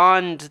mean,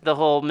 beyond the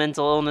whole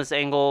mental illness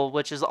angle,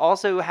 which is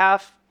also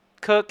half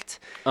cooked,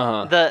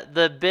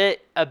 the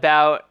bit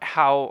about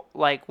how,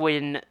 like,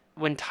 when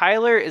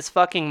Tyler is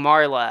fucking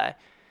Marla,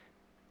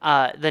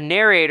 the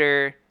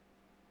narrator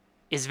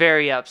is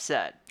very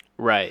upset.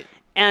 Right.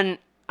 And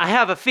I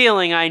have a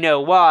feeling I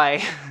know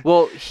why.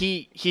 Well,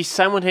 he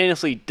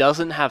simultaneously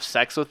doesn't have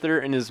sex with her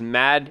and is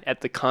mad at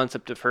the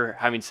concept of her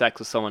having sex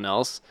with someone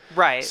else.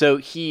 Right. So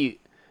he,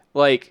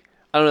 like,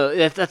 I don't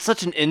know, that's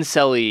such an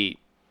incel-y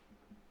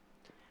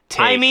take.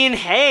 I mean,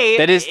 hey.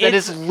 That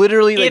is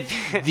literally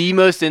like the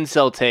most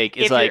incel take.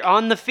 Is If like, you're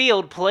on the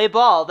field, play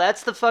ball.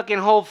 That's the fucking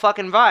whole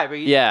fucking vibe. Are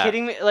you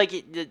kidding me?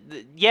 Like,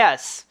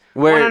 yes.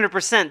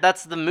 100%.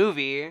 That's the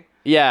movie.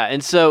 Yeah,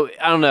 and so,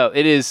 I don't know,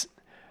 it is,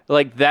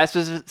 like, that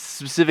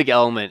specific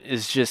element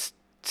is just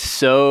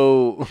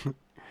so,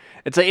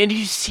 it's like, and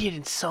you see it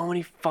in so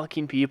many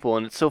fucking people,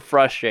 and it's so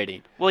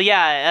frustrating. Well,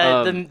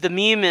 yeah, the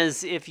meme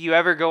is, if you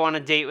ever go on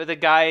a date with a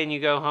guy and you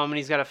go home and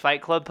he's got a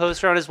Fight Club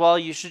poster on his wall,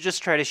 you should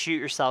just try to shoot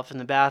yourself in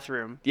the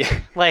bathroom.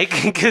 Yeah.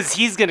 Like, because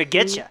he's going to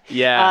get you.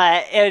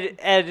 Yeah.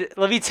 And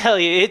let me tell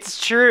you,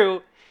 it's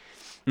true.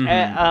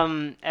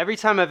 Mm-hmm. Every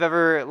time I've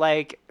ever,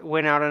 like,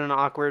 went out on an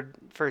awkward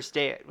first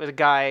date with a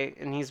guy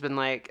and he's been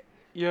like,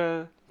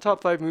 yeah,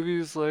 top 5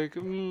 movies, like,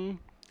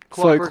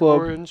 Clockwork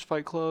Orange,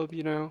 Fight Club,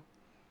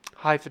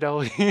 High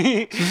Fidelity.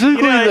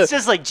 It's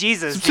just like,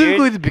 Jesus,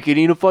 specifically dude. the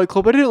beginning of Fight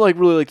Club, I didn't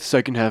really like the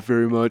second half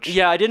very much.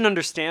 Yeah, I didn't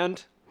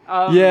understand.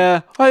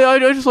 Yeah, I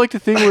just like the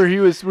thing where he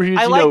was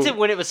I liked it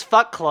when it was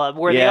Fuck Club,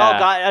 where they all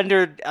got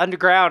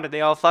underground and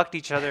they all fucked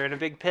each other in a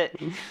big pit.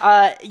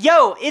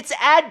 Yo, it's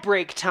ad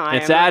break time.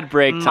 It's ad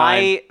break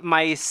time.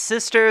 My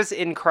sisters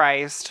in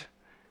Christ.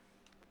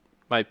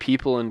 My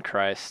people in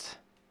Christ.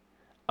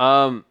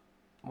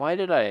 Why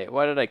did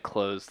I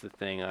close the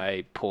thing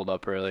I pulled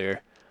up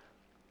earlier?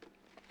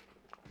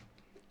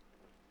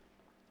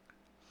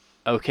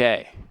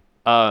 Okay.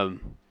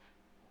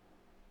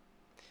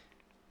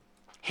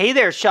 Hey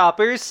there,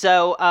 shoppers.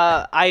 So,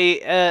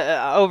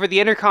 I over the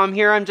intercom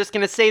here, I'm just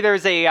gonna say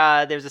there's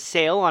a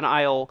sale on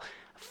aisle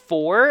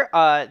 4.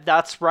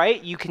 That's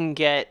right. You can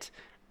get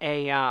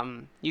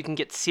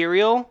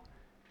cereal.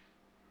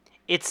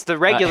 It's the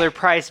regular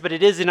price, but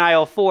it is in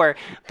aisle 4.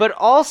 But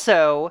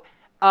also,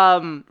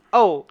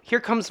 here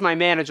comes my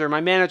manager.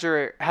 My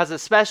manager has a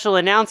special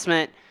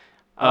announcement.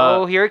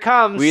 Here it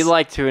comes. We'd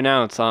like to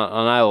announce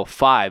on aisle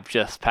 5,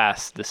 just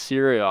past the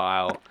cereal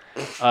aisle,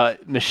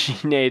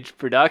 Machine Age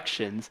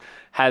Productions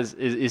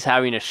is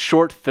having a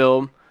short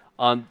film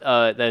on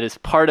that is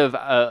part of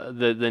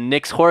the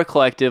Nick's Horror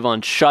Collective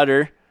on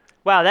Shudder.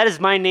 Wow, that is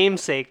my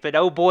namesake, but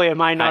oh boy,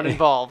 am I not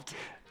involved.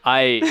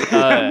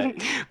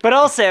 But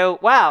also,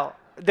 wow,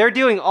 they're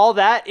doing all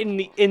that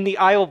in the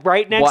aisle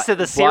right next to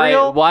the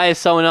cereal. Why is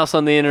someone else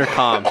on the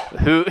intercom?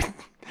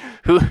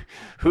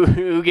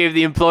 Who gave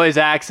the employees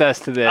access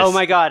to this? Oh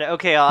my God.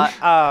 Okay.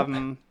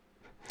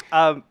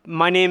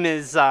 My name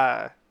is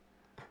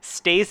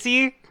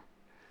Stacy.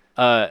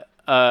 Well,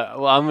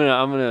 I'm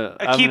gonna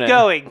keep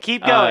going.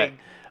 Keep going.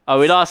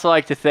 We'd also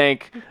like to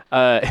thank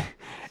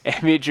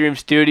Ambient Dream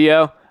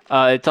Studio.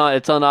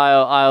 It's on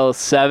aisle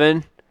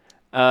 7,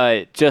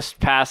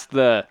 just past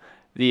the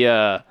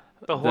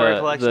horror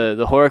collection.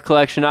 The horror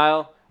collection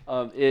aisle.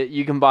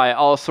 You can buy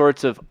all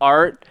sorts of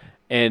art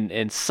and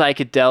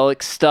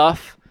psychedelic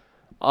stuff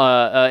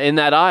in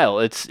that aisle.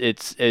 It's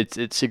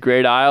a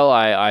great aisle.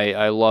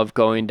 I love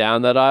going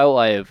down that aisle.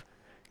 I have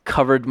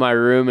covered my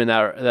room in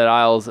that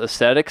aisle's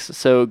aesthetics,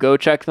 so go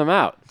check them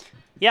out.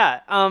 Yeah.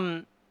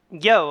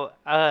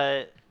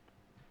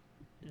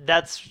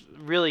 That's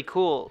really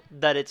cool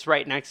that it's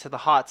right next to the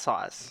hot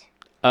sauce.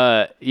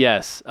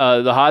 Yes.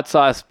 The hot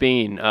sauce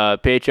being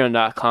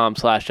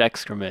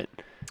patreon.com/excrement.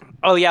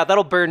 Oh yeah,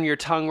 that'll burn your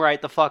tongue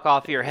right the fuck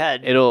off your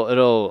head.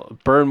 It'll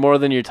burn more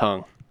than your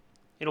tongue.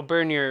 It'll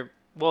burn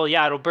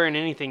it'll burn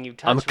anything you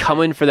touch. I'm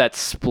coming for that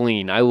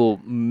spleen. I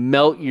will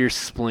melt your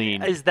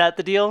spleen. Is that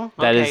the deal?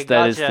 That is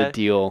the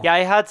deal. Yeah, I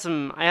had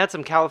some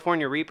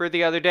California Reaper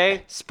the other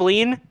day.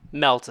 Spleen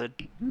melted.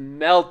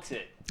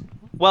 Melted.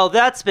 Well,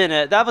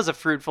 that was a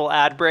fruitful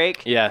ad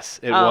break. Yes,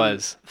 it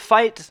was.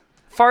 Fart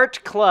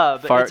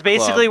Club. It's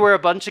basically where a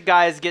bunch of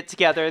guys get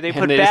together. They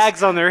put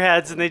bags on their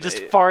heads and they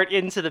just fart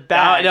into the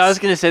bags. No, I was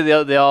gonna say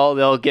they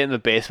all get in the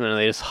basement and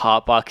they just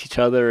hotbox each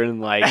other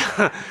and like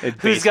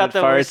who's got the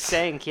farts. worst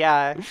stank?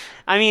 Yeah,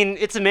 I mean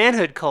it's a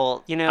manhood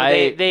cult. You know,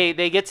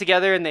 they get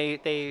together and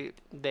they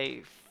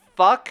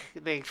fuck,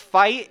 they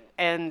fight,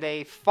 and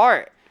they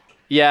fart.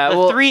 Yeah,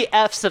 the 3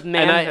 F's of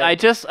manhood. And I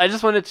just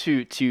wanted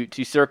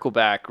to circle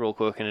back real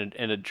quick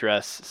and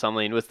address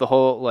something with the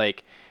whole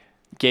like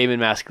gay and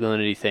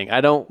masculinity thing.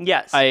 I don't.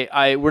 Yes.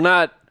 We're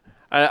not.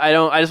 I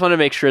don't. I just want to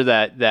make sure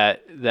that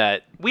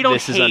we don't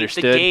this hate is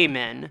understood. the gay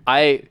men.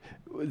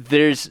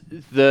 There's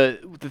the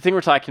thing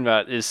we're talking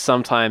about is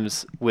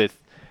sometimes with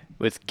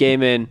gay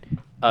men,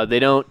 they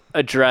don't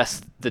address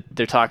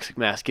their toxic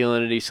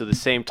masculinity. So the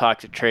same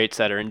toxic traits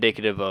that are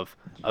indicative of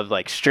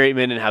like straight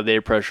men and how they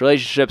approach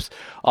relationships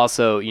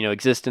also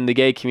exist in the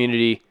gay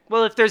community.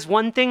 Well, if there's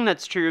one thing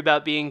that's true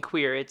about being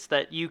queer, it's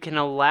that you can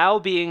allow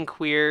being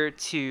queer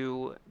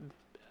to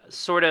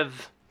sort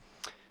of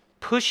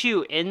push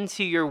you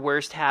into your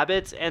worst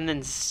habits and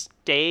then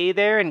stay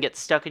there and get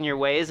stuck in your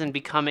ways and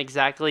become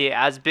exactly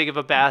as big of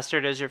a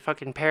bastard as your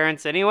fucking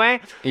parents anyway.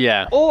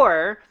 Yeah.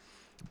 Or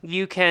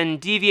you can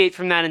deviate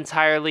from that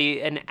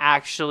entirely and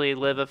actually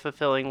live a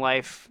fulfilling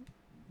life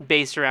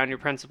based around your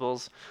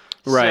principles.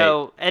 Right.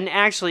 So, and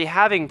actually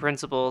having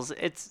principles,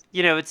 it's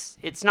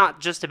not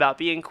just about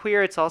being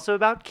queer, it's also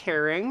about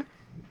caring.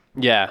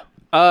 Yeah.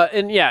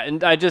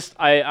 And I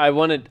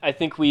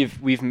think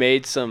we've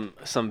made some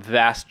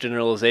vast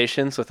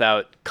generalizations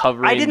without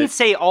covering. I didn't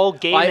say all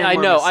gay men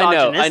were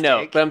misogynistic. I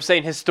know, but I'm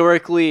saying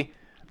historically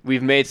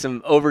we've made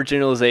some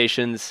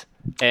overgeneralizations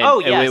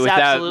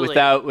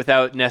and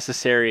without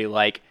necessary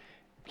like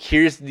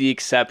here's the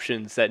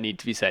exceptions that need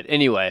to be said.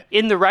 Anyway,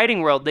 in the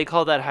writing world they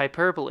call that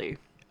hyperbole.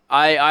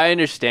 I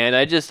understand.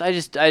 I just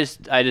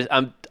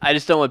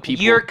don't want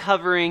people. You're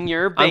covering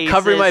your bases. I'm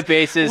covering my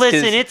bases.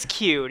 Listen, it's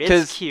cute.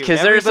 It's cute.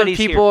 Because there are some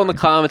people in the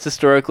comments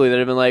historically that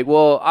have been like,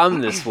 "Well,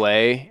 I'm this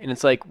way," and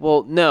it's like,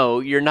 "Well,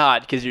 no, you're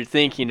not, because you're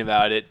thinking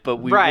about it." But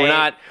we're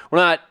not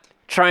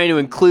trying to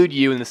include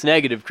you in this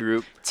negative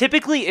group.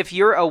 Typically, if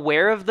you're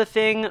aware of the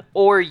thing,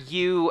 or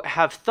you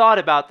have thought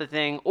about the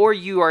thing, or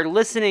you are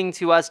listening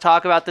to us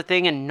talk about the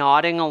thing and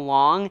nodding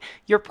along,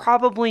 you're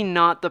probably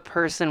not the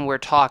person we're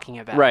talking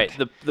about. Right.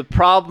 The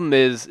problem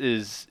is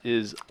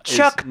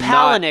Chuck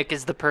Palahniuk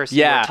is the person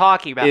we're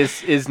talking about.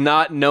 Is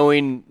not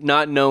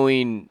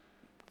knowing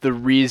the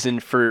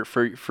reason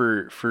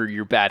for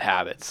your bad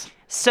habits.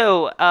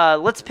 So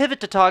let's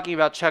pivot to talking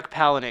about Chuck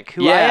Palahniuk,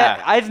 who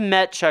I've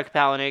met Chuck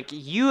Palahniuk.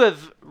 You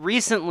have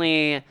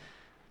recently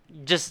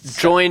just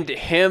joined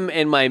him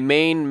and my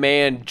main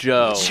man,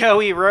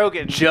 Joey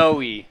Rogan.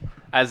 Joey,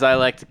 as I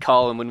like to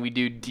call him when we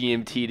do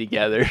DMT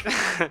together.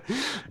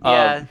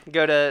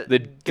 Go to the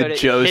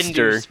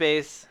Joester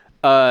space.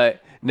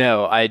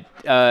 No, I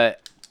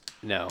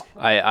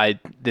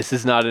this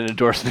is not an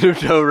endorsement of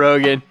Joe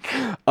Rogan.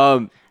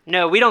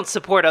 No, we don't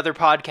support other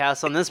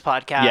podcasts on this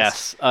podcast.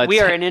 Yes. We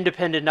are an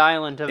independent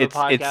island of a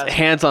podcast. It's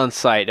hands on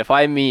sight. If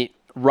I meet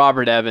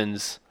Robert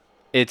Evans,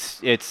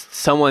 it's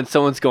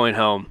someone's going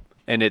home,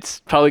 and it's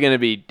probably going to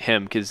be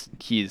him because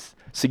he's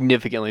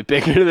significantly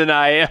bigger than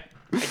I am.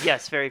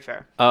 Yes, very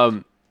fair.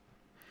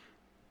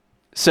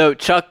 So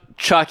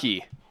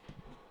Chucky,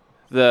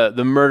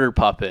 the murder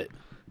puppet.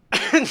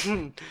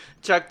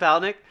 Chuck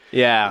Palahniuk?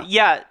 Yeah.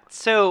 Yeah,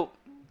 so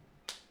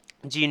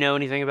do you know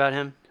anything about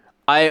him?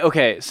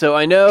 So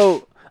I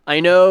know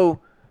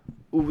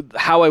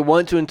how I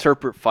want to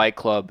interpret Fight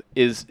Club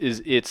is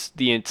it's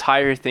the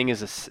entire thing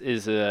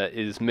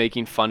is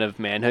making fun of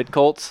manhood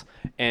cults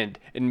and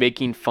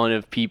making fun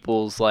of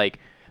people's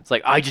it's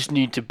like I just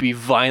need to be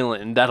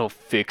violent and that'll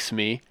fix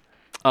me.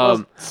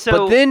 But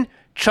then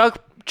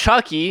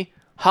Chucky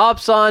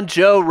hops on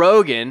Joe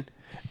Rogan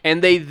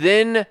and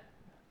then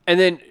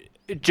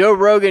Joe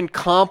Rogan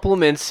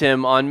compliments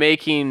him on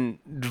making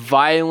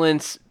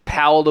violence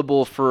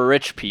palatable for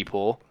rich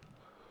people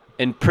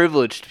and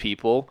privileged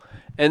people,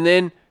 and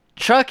then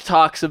Chuck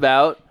talks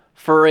about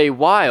for a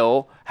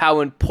while how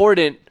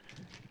important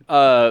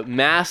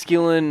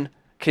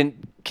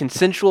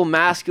consensual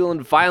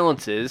masculine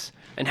violence is,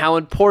 and how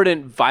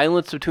important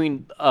violence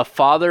between a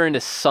father and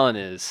a son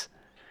is,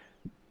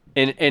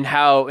 and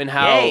how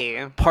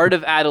part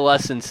of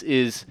adolescence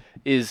is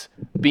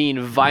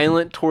being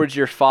violent towards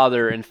your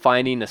father and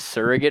finding a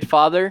surrogate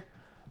father.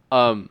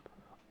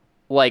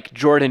 Like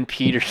Jordan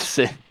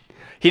Peterson.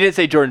 He didn't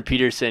say Jordan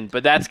Peterson,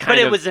 but that's kind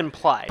of... But it was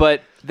implied.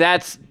 But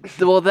that's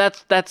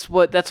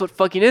what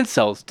fucking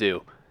incels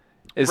do.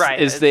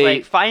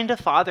 Like find a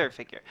father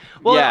figure.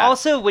 Well,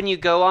 also when you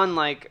go on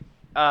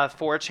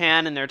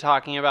 4chan and they're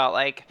talking about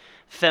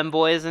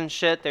femboys and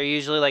shit, they're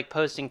usually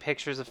posting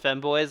pictures of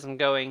femboys and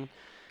going,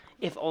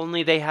 if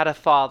only they had a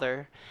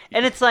father.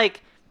 And it's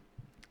like,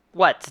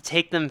 what, to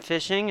take them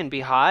fishing and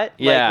be hot?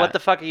 Yeah. What the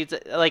fuck are you...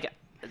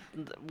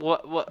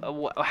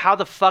 What, how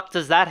the fuck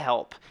does that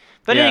help?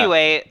 But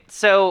anyway,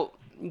 so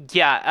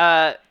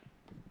Chuck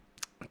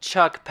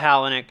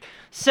Palahniuk.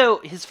 So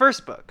his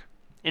first book,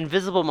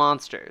 Invisible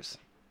Monsters,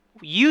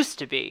 used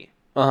to be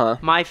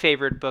my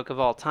favorite book of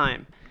all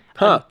time.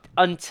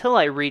 Until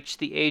I reached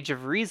the age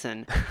of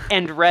reason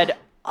and read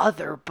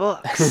other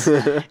books.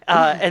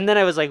 And then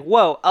I was like,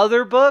 whoa,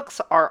 other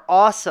books are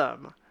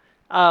awesome.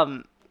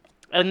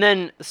 And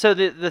then, so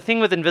the thing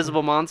with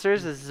Invisible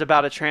Monsters is it's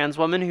about a trans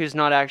woman who's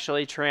not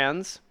actually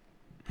trans.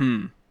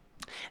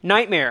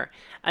 Nightmare.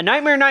 A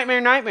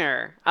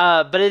nightmare.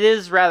 But it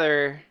is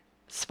rather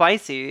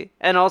spicy.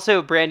 And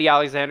also, Brandy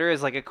Alexander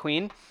is like a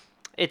queen.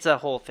 It's a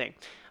whole thing.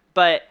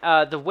 But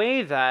the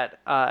way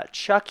that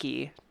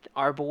Chucky,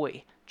 our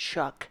boy,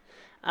 Chuck,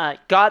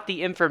 got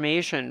the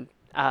information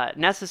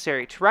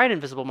necessary to write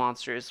Invisible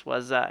Monsters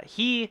was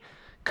he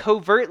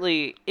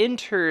covertly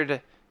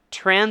entered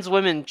trans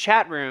women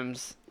chat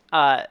rooms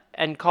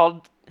and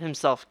called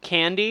himself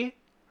Candy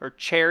or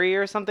Cherry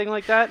or something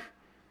like that,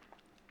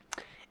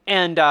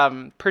 and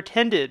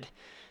pretended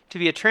to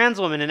be a trans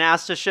woman and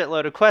asked a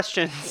shitload of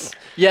questions.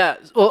 Yeah.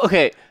 Well,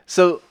 okay.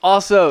 So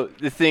also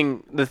the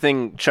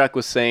thing Chuck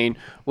was saying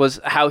was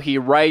how he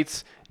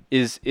writes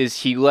is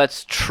he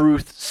lets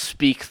truth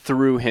speak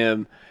through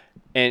him,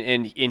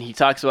 and he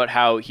talks about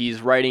how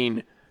he's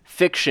writing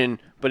fiction,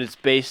 but it's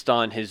based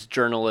on his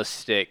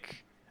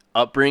journalistic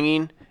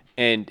upbringing.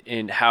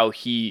 And how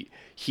he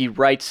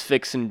writes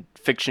fiction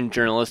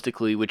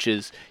journalistically, which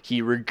is he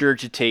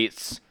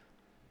regurgitates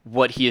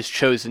what he has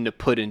chosen to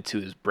put into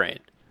his brain.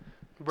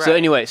 Right. So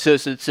anyway, so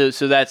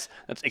that's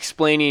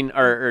explaining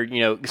or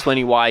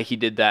explaining why he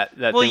did that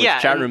thing with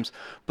chat rooms.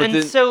 But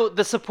then, so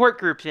the support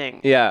group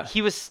thing. Yeah.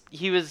 He was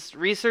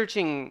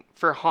researching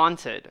for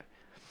Haunted,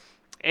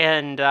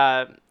 and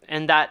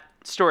that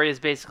story is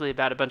basically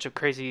about a bunch of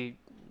crazy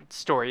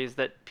stories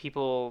that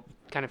people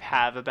kind of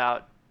have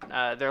about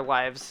their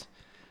lives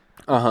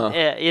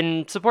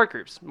in support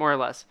groups, more or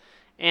less.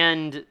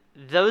 And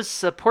those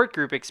support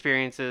group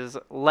experiences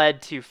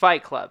led to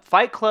Fight Club.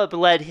 Fight Club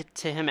led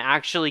to him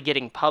actually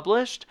getting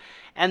published,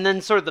 and then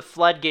sort of the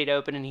floodgate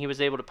opened and he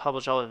was able to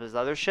publish all of his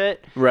other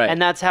shit. Right.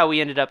 And that's how we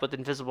ended up with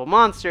Invisible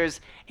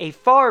Monsters, a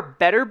far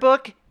better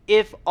book,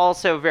 if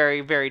also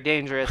very, very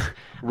dangerous.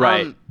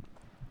 Right.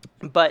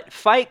 But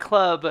Fight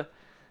Club,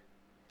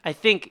 I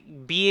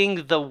think,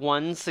 being the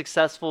one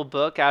successful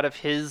book out of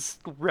his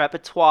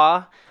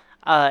repertoire,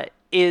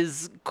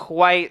 is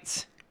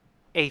quite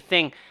a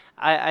thing.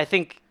 I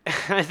think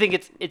I think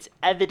it's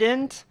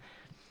evident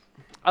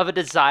of a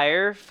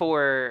desire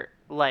for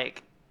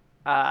like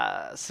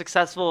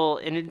successful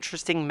and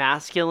interesting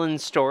masculine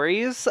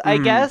stories, I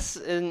guess,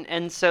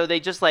 and so they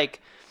just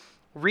like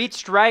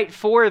reached right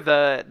for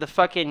the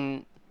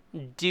fucking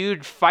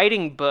dude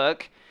fighting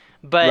book,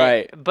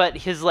 Right. but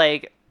his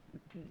like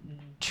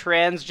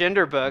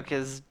transgender book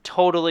is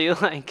totally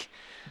like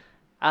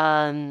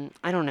I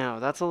don't know,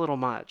 that's a little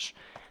much.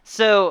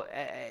 So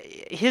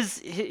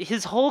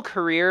his whole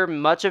career,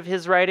 much of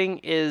his writing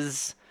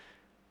is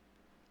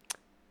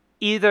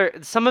either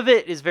some of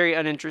it is very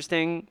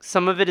uninteresting,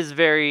 some of it is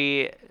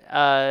very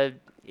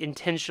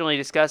intentionally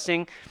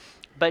disgusting.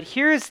 But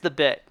here's the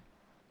bit.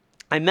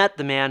 I met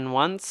the man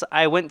once.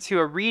 I went to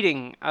a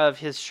reading of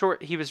his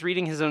short. He was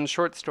reading his own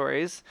short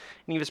stories,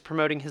 and he was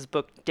promoting his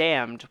book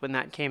Damned when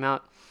that came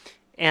out.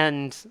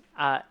 And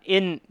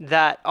in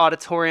that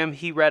auditorium,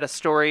 he read a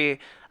story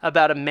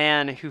about a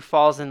man who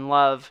falls in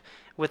love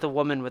with a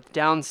woman with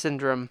Down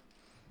syndrome,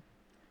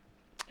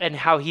 and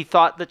how he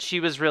thought that she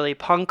was really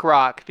punk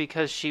rock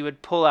because she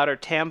would pull out her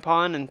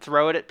tampon and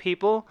throw it at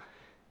people.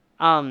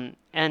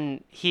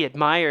 And he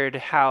admired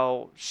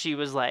how she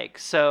was like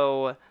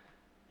so,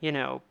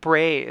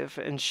 brave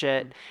and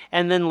shit.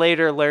 And then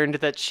later learned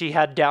that she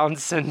had Down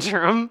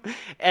syndrome.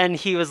 And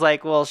he was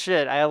like, well,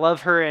 shit, I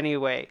love her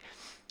anyway.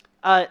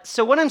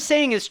 So what I'm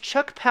saying is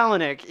Chuck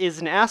Palahniuk is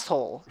an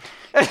asshole.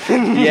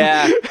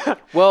 Yeah.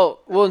 Well,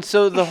 and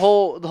so the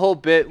whole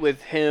bit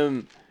with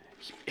him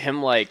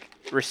like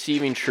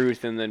receiving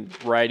truth and then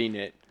writing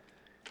it,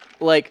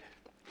 like,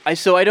 I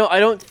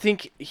don't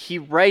think he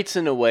writes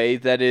in a way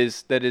that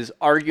is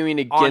arguing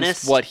against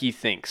Honest? what he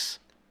thinks.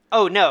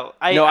 Oh, no.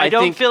 I I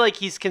don't think- feel like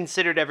he's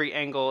considered every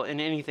angle in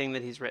anything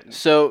that he's written.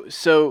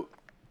 So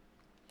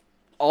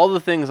all the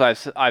things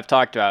I've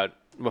talked about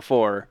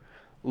before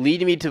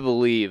lead me to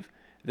believe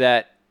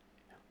that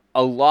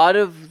a lot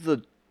of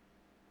the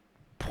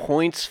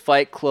points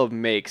Fight Club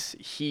makes,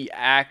 he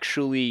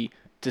actually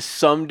to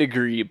some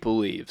degree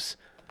believes.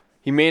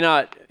 He may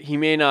not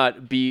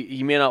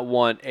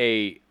want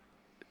a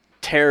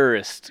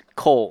terrorist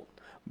cult,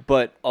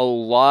 but a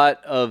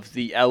lot of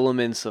the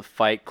elements of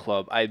Fight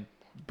Club, I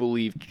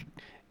believe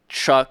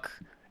Chuck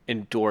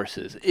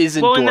endorses. Is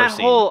Well, endorsing. and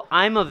that whole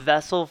 "I'm a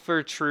vessel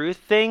for truth"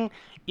 thing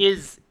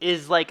is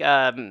like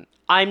I'm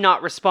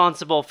not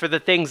responsible for the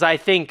things I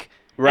think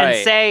Right.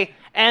 and say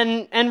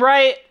and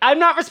right. I'm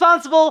not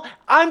responsible.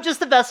 I'm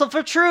just a vessel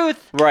for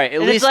truth. Right. At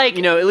And least it's like,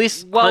 at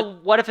least well,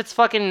 what if it's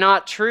fucking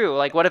not true?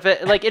 Like, what if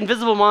it like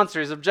Invisible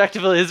Monsters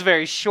objectively is a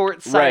very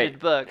short-sighted Right.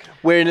 book.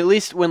 Where at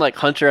least when like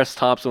Hunter S.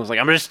 Thompson was like,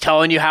 I'm just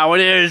telling you how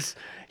it is.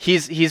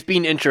 He's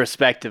being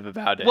introspective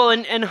about it. Well,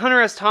 and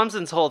Hunter S.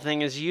 Thompson's whole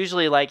thing is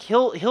usually like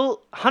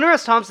he'll Hunter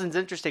S. Thompson's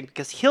interesting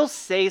because he'll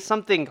say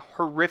something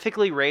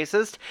horrifically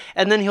racist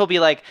and then he'll be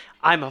like,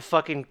 I'm a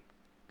fucking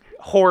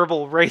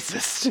horrible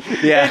racist.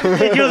 Yeah.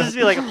 And he'll just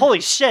be like,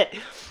 holy shit.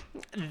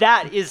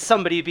 That is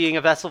somebody being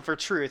a vessel for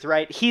truth,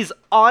 right? He's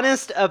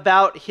honest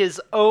about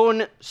his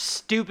own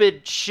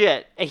stupid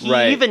shit. He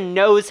Right. even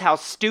knows how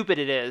stupid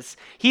it is.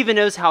 He even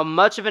knows how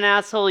much of an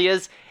asshole he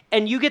is.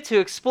 And you get to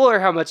explore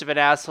how much of an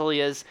asshole he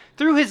is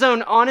through his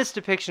own honest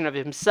depiction of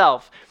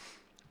himself.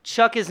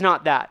 Chuck is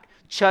not that.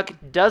 Chuck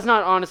does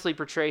not honestly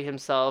portray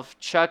himself.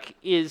 Chuck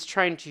is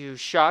trying to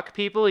shock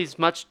people. He's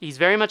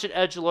very much an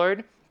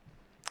edgelord.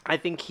 I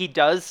think he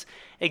does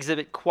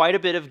exhibit quite a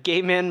bit of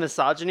gay man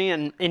misogyny,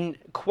 and in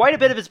quite a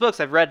bit of his books,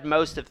 I've read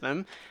most of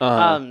them.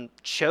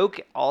 Choke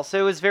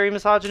also is very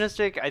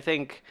misogynistic. I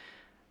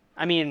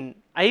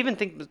even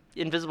think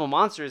Invisible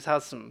Monsters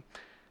has some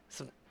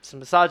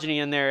misogyny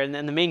in there, and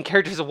the main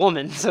character is a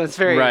woman, so it's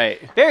very Right.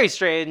 very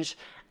strange.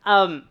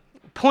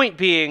 Point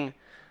being,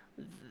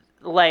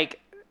 like,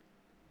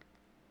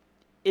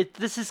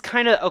 this is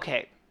kind of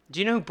okay. Do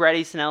you know who Bret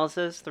Easton Ellis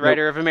is? The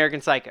writer of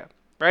American Psycho.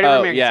 Writer of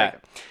American yeah. Psycho.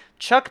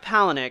 Chuck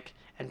Palahniuk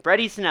and Bret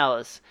Easton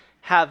Ellis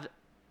have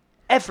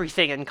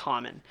everything in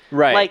common.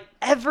 Right. Like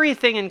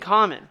everything in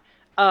common.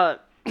 And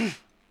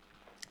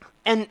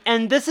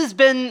this has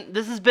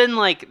been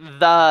like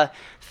the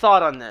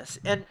thought on this.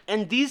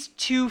 And these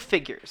two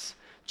figures,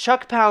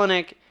 Chuck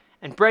Palahniuk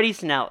and Bret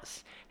Easton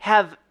Ellis,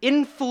 have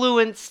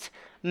influenced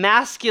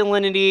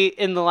masculinity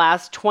in the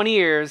last 20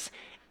 years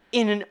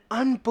in an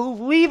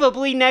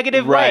unbelievably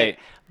negative way.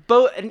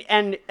 Right.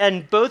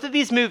 And both of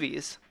these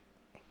movies,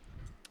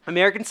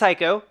 American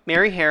Psycho,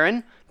 Mary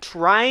Harron,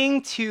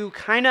 trying to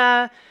kind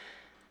of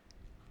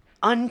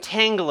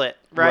untangle it,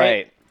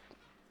 right?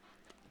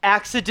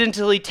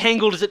 Accidentally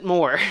tangles it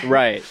more.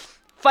 Right.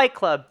 Fight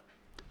Club,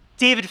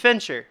 David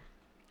Fincher,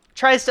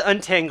 tries to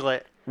untangle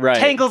it, Right.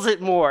 tangles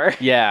it more.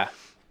 Yeah.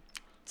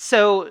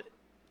 So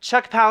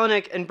Chuck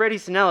Palahniuk and Bret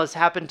Easton Ellis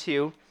happen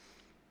to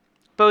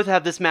both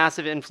have this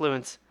massive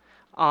influence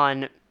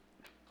on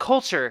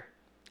culture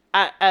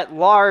at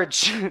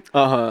large.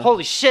 Uh-huh.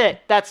 Holy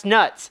shit, that's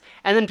nuts.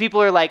 And then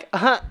people are like,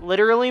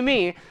 literally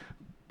me.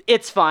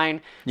 It's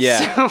fine.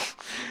 Yeah.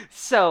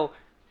 So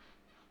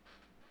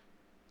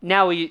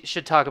now we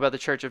should talk about the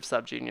Church of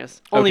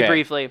Subgenius. Only Okay.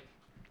 briefly.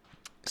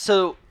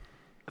 So,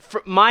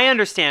 from my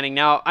understanding,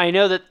 now I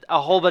know that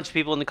a whole bunch of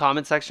people in the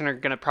comment section are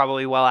going to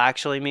probably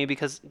actually me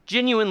because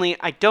genuinely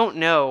I don't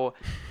know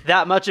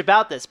that much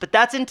about this, but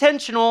that's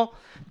intentional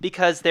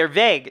because they're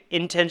vague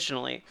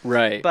intentionally.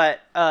 Right. But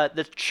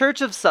the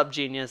Church of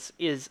Subgenius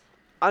is,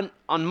 on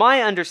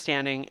my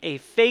understanding, a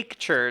fake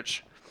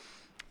church.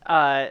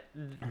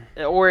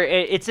 Or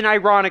it's an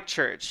ironic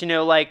church,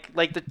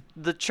 like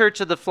the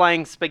Church of the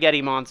Flying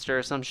Spaghetti Monster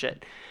or some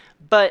shit.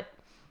 But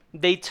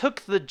they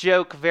took the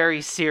joke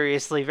very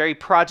seriously, very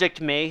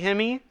Project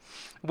Mayhem-y,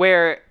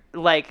 where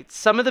like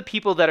some of the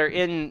people that are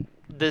in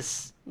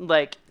this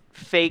like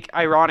fake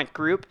ironic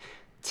group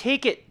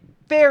take it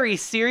very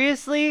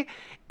seriously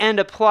and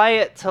apply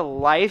it to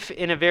life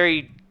in a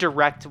very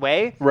direct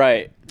way.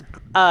 Right.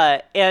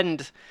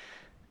 And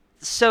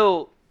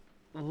so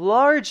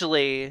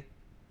largely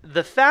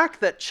the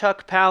fact that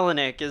Chuck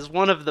Palahniuk is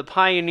one of the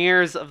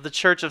pioneers of the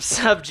Church of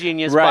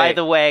Subgenius, by Right.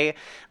 the way,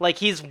 like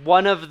he's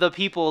one of the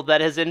people that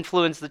has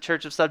influenced the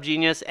Church of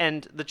Subgenius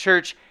and the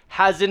church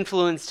has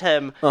influenced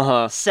him,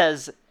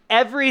 says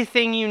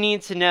everything you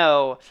need to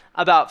know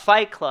about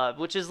Fight Club,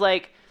 which is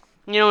like,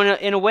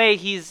 in a way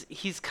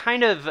he's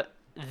kind of,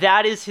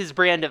 that is his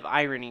brand of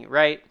irony,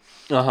 right?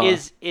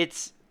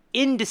 It's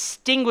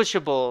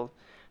indistinguishable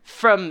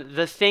from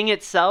the thing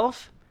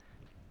itself.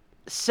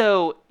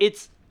 So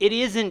it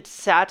isn't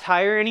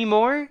satire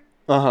anymore.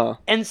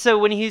 And so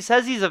when he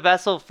says he's a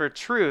vessel for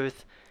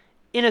truth,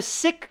 in a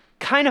sick,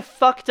 kind of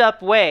fucked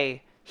up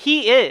way,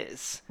 he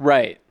is.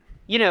 Right.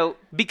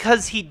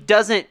 Because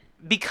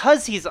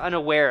he's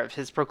unaware of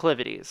his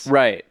proclivities.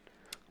 Right.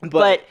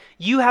 But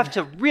you have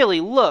to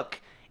really look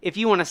if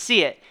you want to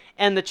see it.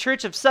 And the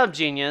Church of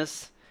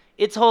Subgenius,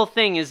 its whole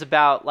thing is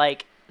about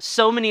like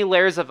so many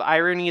layers of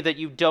irony that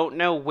you don't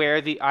know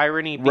where the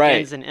irony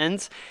begins and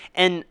ends.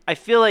 And I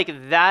feel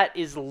like that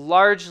is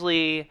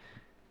largely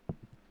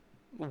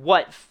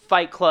what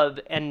Fight Club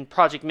and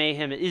Project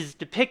Mayhem is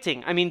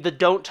depicting. I mean, the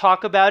don't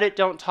talk about it,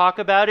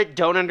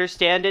 don't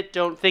understand it,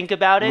 don't think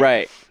about it.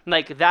 Right.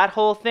 Like that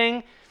whole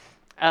thing.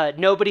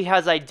 Nobody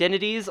has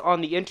identities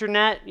on the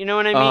internet, you know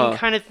what I mean?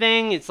 Kind of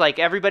thing. It's like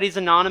everybody's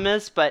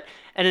anonymous, but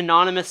an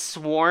anonymous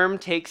swarm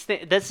takes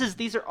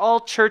these are all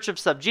Church of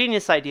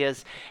Subgenius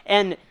ideas.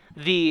 And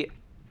the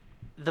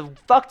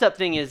fucked up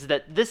thing is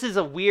that this is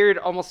a weird,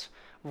 almost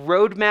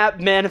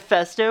roadmap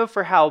manifesto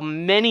for how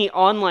many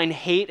online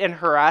hate and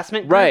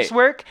harassment groups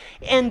work.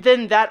 And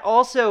then that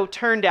also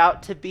turned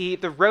out to be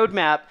the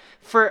roadmap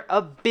for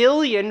a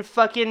billion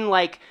fucking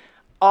like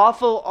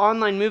awful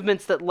online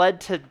movements that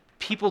led to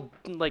people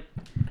like,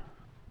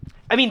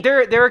 I mean,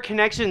 there are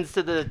connections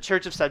to the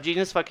Church of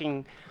Subgenius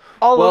fucking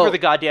all over the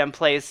goddamn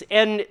place,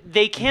 and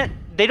they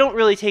don't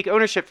really take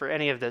ownership for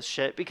any of this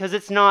shit because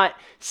it's not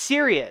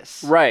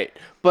serious. Right.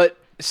 But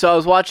so I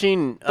was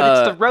watching.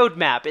 But it's the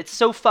roadmap. It's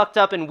so fucked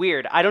up and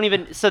weird. I don't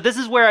even. So this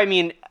is where I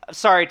mean.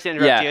 Sorry to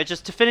interrupt you.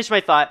 Just to finish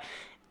my thought,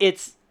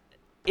 it's.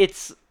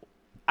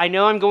 I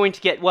know I'm going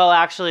to get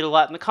actually a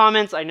lot in the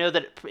comments. I know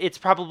that it's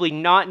probably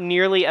not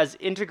nearly as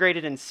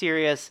integrated and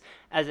serious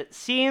as it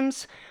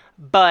seems,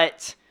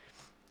 but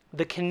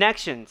the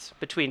connections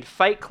between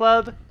Fight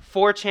Club,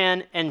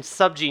 4chan, and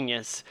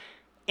Subgenius,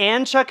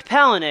 and Chuck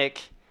Palahniuk,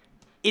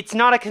 it's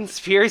not a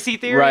conspiracy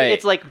theory. Right.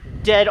 It's like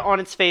dead on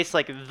its face,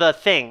 like the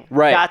thing.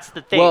 Right. That's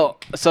the thing. Well,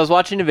 so I was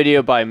watching a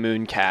video by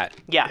Mooncat.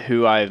 Yeah.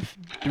 Who I've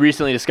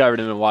recently discovered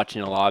and been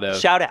watching a lot of.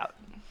 Shout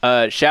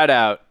out. Shout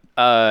out.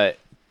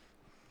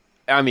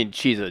 I mean,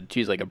 she's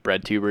like a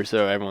bread tuber,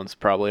 so everyone's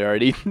probably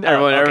already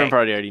everyone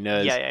probably already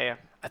knows. Yeah.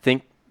 I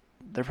think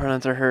their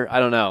pronouns are her. I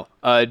don't know.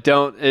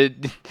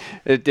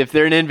 If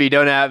they're an envy,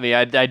 don't at me.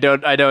 I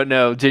don't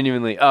know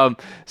genuinely.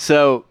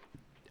 So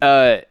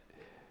they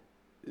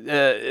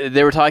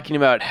were talking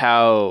about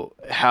how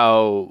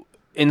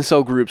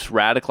incel groups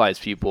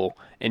radicalize people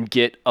and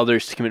get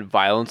others to commit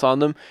violence on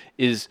them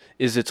is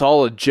it's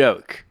all a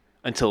joke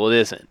until it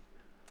isn't.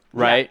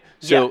 Right.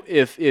 Yeah. So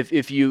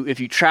if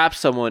you trap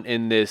someone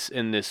in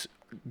this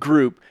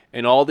group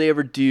and all they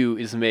ever do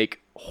is make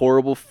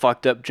horrible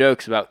fucked up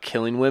jokes about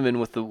killing women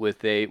with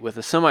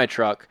a semi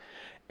truck,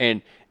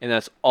 and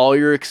that's all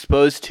you're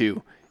exposed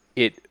to,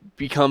 it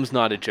becomes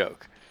not a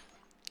joke.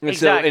 And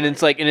exactly. So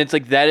it's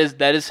like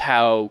that is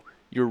how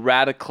you're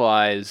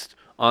radicalized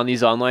on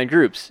these online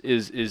groups.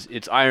 Is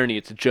it's irony,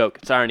 it's a joke.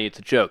 It's irony, it's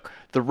a joke.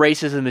 The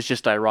racism is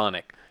just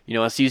ironic.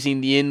 Us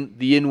using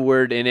the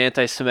N-word in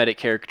anti-Semitic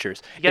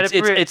caricatures.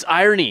 It's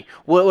irony.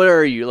 What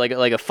are you, like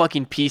a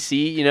fucking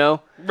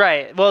PC?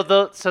 Right. Well,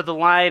 the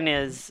line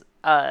is,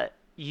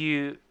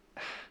 you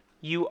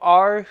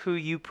are who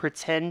you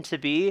pretend to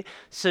be,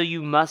 so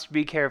you must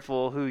be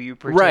careful who you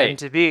pretend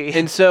to be.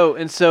 And so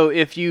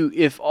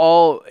if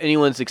all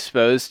anyone's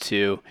exposed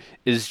to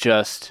is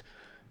just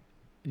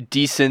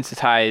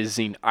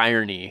desensitizing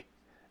irony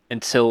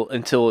until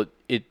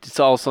it's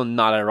also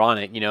not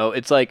ironic,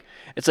 it's like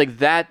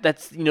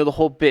that's the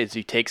whole bit. So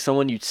you take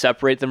someone, you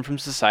separate them from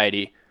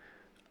society,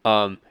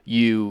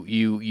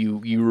 you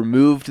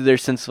removed their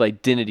sense of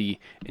identity,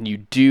 and you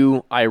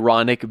do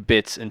ironic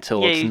bits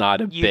until it's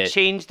not a you bit.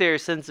 change their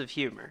sense of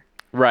humor.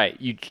 Right.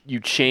 You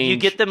change. You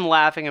get them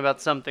laughing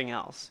about something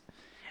else.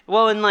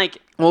 Well, and like,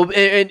 Well,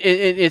 and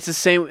it's the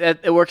same.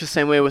 It works the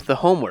same way with the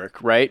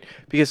homework, right?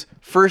 Because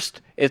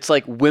first it's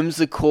like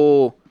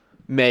whimsical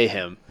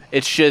mayhem.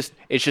 It's just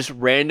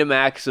random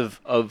acts of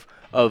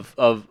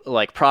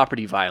like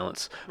property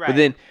violence.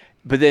 Right.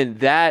 But then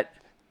that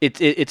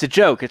it's a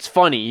joke. It's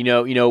funny.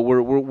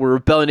 We're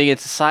rebelling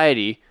against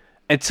society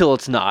until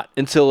it's not.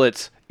 Until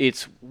it's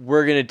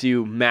we're gonna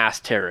do mass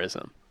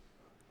terrorism.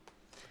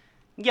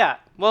 yeah.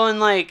 Well, and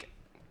like,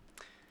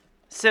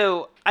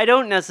 so I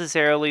don't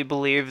necessarily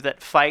believe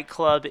that Fight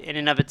Club in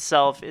and of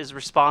itself is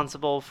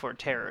responsible for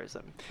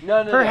terrorism.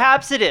 No.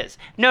 Perhaps it is.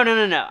 No.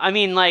 I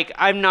mean, like,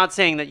 I'm not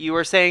saying that you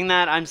are saying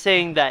that. I'm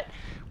saying that,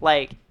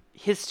 like,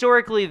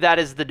 historically, that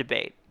is the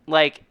debate.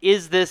 Like,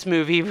 is this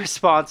movie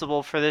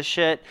responsible for this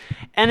shit?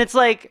 And it's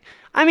like,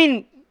 I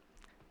mean,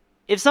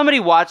 if somebody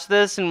watched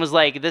this and was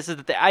like, this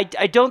is I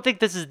don't think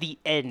this is the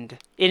end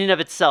in and of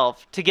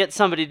itself to get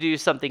somebody to do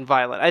something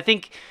violent. I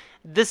think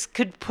this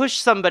could push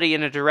somebody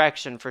in a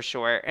direction for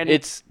sure. And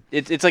It's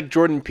like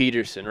Jordan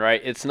Peterson,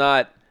 right? It's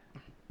not,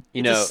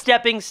 it's a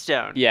stepping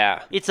stone.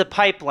 Yeah. It's a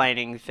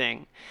pipelining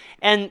thing.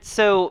 And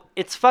so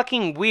it's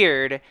fucking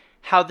weird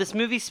how this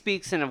movie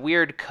speaks in a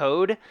weird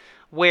code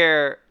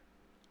where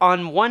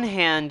on one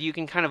hand you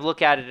can kind of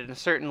look at it in a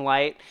certain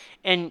light,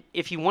 and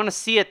if you want to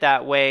see it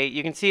that way,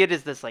 you can see it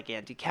as this like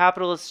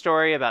anti-capitalist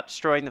story about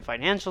destroying the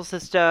financial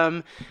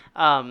system,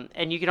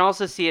 and you can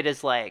also see it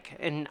as like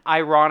an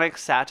ironic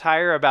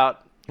satire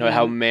about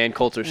how man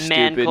cults are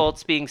stupid. Man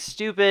cults being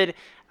stupid,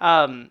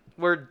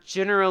 where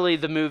generally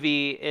the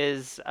movie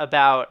is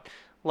about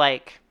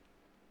like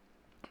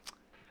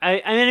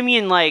I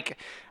mean like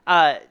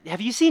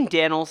have you seen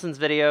Dan Olson's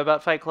video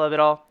about Fight Club at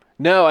all?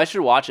 No, I should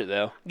watch it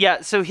though.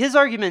 Yeah, so his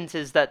argument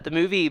is that the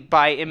movie,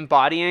 by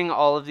embodying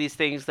all of these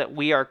things that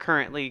we are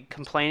currently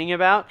complaining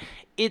about,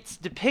 it's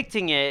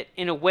depicting it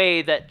in a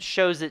way that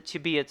shows it to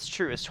be its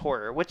truest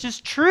horror, which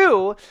is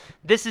true.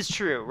 This is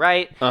true,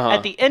 right? Uh-huh.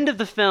 At the end of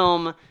the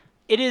film,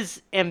 it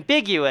is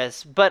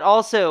ambiguous, but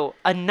also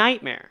a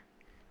nightmare,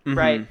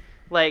 right?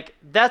 Like,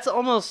 that's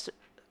almost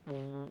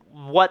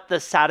what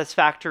the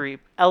satisfactory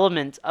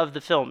element of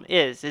the film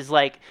is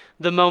like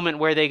the moment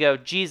where they go,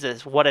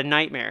 Jesus, what a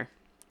nightmare.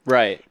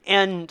 Right.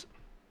 And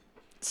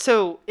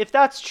so if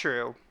that's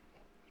true,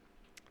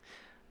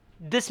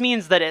 this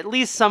means that at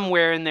least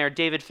somewhere in there,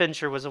 David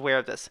Fincher was aware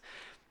of this.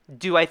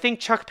 Do I think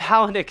Chuck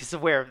Palahniuk is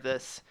aware of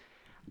this?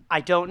 I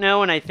don't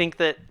know, and I think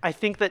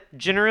that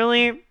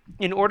generally,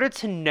 in order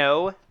to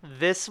know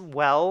this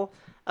well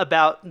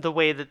about the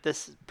way that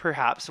this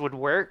perhaps would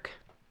work,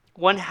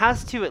 one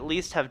has to at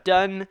least have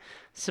done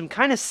some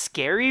kind of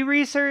scary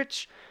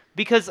research,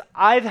 because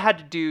I've had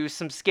to do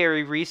some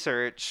scary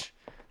research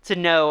to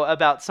know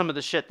about some of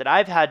the shit that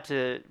I've had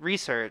to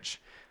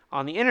research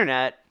on the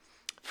internet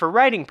for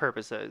writing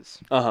purposes.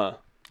 Uh-huh.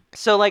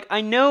 So, like, I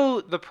know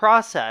the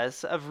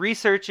process of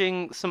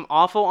researching some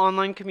awful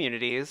online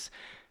communities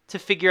to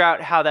figure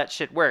out how that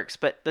shit works.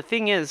 But the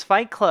thing is,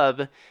 Fight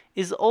Club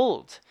is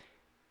old.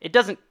 It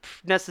doesn't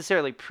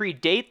necessarily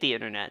predate the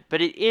internet, but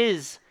it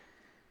is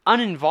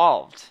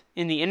uninvolved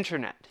in the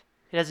internet.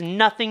 It has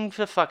nothing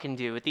to fucking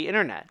do with the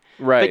internet.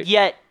 Right. But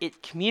yet,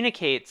 it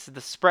communicates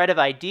the spread of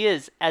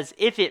ideas as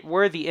if it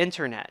were the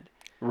internet.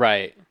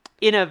 Right.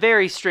 In a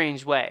very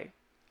strange way.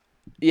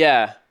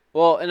 Yeah.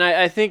 Well, and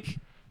I think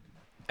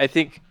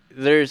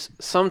there's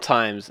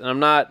sometimes,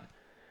 and I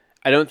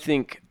don't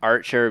think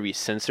art should be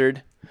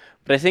censored,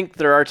 but I think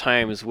there are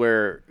times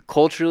where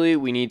culturally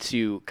we need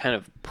to kind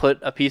of put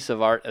a piece of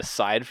art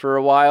aside for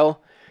a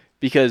while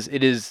because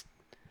it is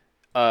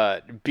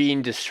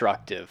being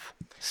destructive.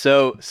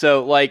 So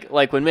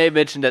like when May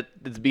mentioned at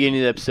the beginning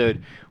of the episode,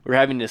 we were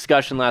having a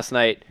discussion last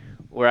night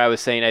where I was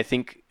saying I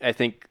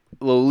think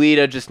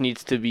Lolita just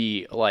needs to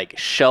be like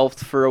shelved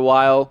for a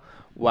while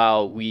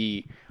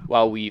we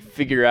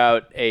figure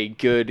out a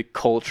good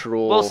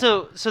cultural. Well,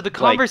 so the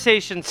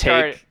conversation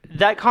started.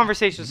 That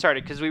conversation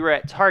started because we were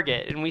at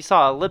Target and we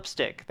saw a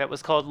lipstick that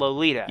was called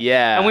Lolita.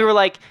 Yeah. And we were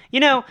like,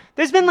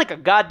 there's been like a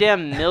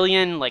goddamn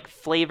million like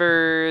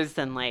flavors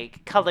and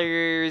like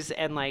colors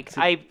and like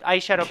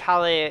eyeshadow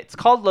palette. It's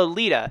called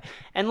Lolita,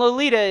 and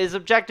Lolita is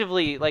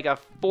objectively like a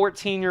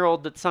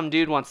 14-year-old that some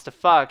dude wants to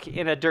fuck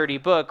in a dirty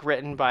book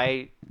written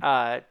by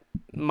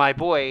my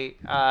boy.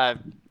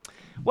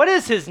 What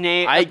is his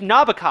name?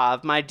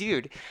 Nabokov, my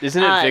dude.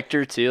 Isn't it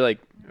Victor too?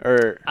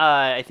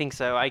 I think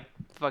so. I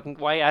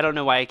don't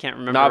know why I can't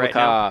remember right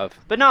now.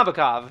 But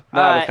Nabokov.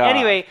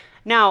 Anyway,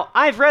 now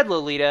I've read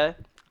Lolita.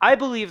 I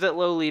believe that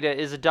Lolita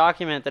is a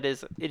document that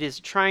is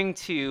trying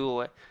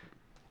to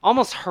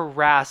almost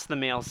harass the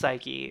male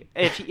psyche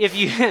if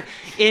you and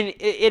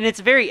it's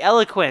very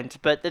eloquent,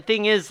 but the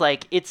thing is,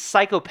 like, it's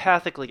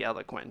psychopathically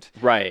eloquent,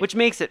 Right. which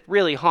makes it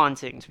really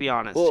haunting, to be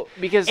honest. Well,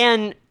 because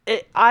and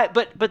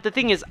but the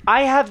thing is,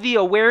 I have the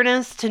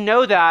awareness to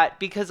know that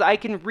because I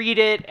can read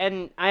it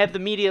and I have the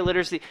media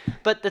literacy.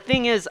 But the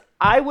thing is,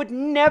 I would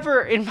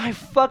never in my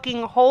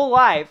fucking whole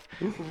life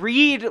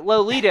read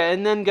Lolita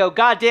and then go,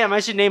 God damn,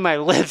 I should name my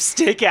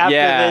lipstick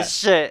after this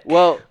shit.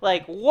 Well,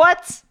 like,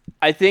 what?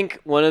 I think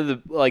one of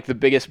the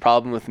biggest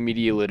problem with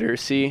media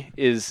literacy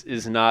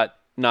is not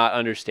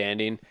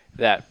understanding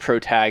that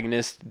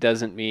protagonist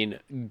doesn't mean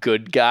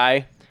good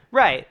guy.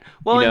 Right.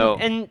 Well,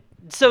 and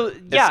so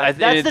yeah,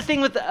 that's the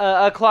thing with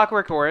A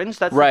Clockwork Orange.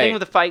 That's the thing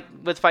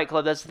with Fight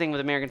Club. That's the thing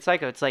with American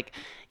Psycho. It's like,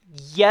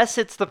 yes,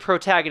 it's the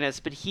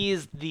protagonist, but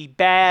he's the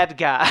bad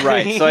guy.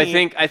 Right. So I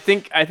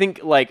think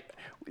like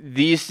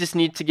these just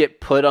need to get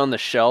put on the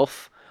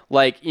shelf.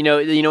 Like, when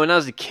I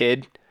was a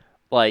kid,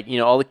 like,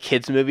 all the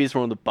kids' movies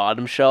were on the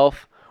bottom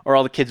shelf, or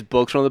all the kids'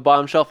 books were on the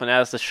bottom shelf, and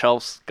as the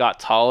shelves got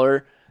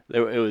taller, it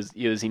was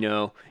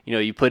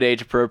you put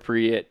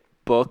age-appropriate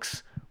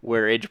books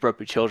where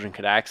age-appropriate children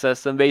could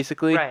access them,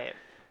 basically.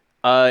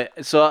 Right.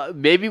 So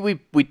maybe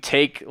we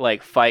take,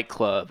 like, Fight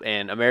Club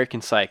and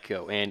American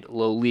Psycho and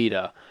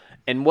Lolita,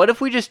 and what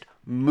if we just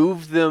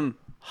move them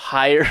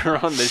higher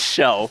on the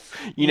shelf?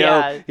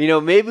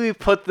 Maybe we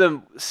put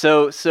them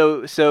so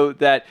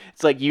that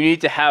it's like you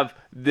need to have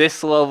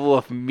this level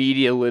of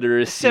media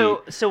literacy.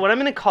 So what I'm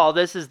going to call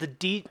this is the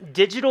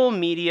digital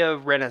media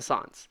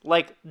renaissance.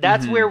 Like,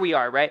 that's where we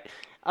are, right?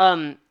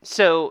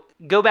 So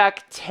go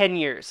back 10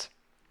 years.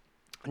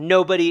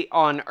 Nobody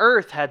on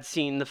Earth had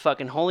seen the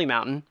fucking Holy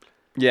Mountain.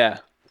 Yeah.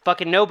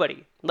 Fucking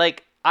nobody.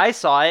 Like, I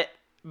saw it,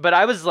 but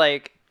I was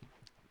like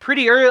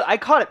pretty early. I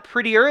caught it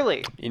pretty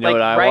early. You know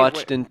what I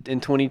watched in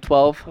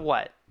 2012?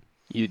 What?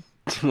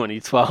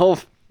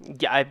 2012?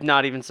 Yeah, I'm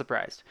not even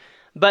surprised.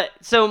 But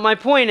so my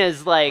point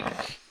is, like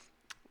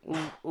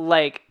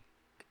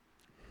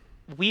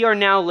we are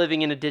now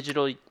living in a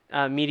digital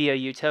media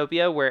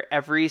utopia where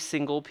every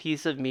single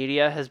piece of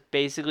media has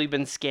basically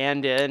been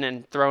scanned in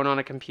and thrown on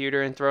a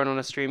computer and thrown on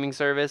a streaming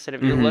service. And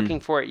if you're looking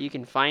for it, you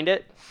can find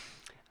it.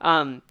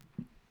 And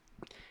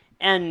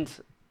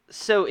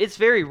so it's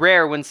very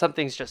rare when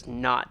something's just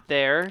not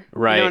there.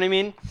 Right. You know what I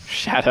mean?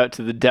 Shout out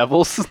to the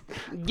Devils.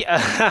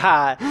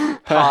 Yeah.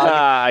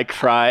 I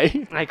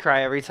cry. I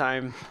cry every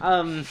time.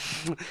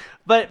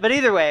 But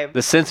either way.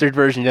 The censored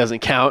version doesn't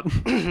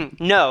count.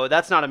 No,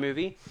 that's not a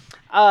movie.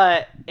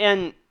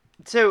 And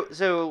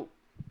so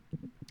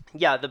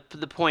yeah,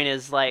 the point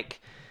is,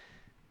 like,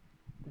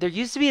 there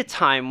used to be a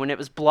time when it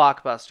was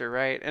Blockbuster,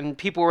 right? And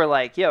people were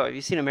like, yo, have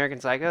you seen American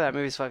Psycho? That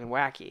movie's fucking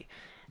wacky.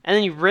 And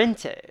then you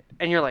rent it,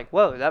 and you're like,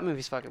 whoa, that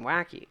movie's fucking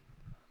wacky.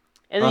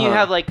 And then you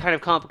have, like, kind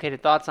of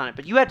complicated thoughts on it.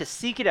 But you had to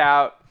seek it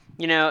out.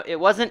 It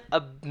wasn't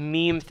a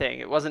meme thing.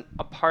 It wasn't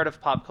a part of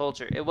pop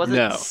culture. It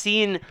wasn't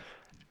seen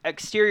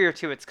exterior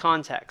to its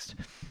context.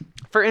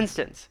 For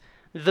instance,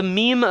 the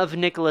meme of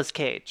Nicolas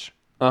Cage.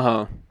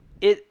 Uh-huh.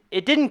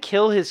 It didn't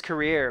kill his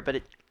career,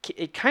 but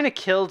it kind of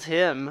killed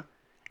him.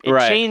 It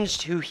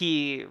changed who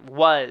he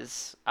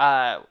was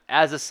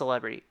as a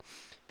celebrity.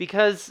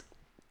 Because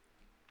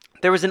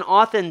there was an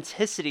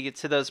authenticity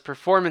to those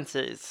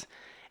performances.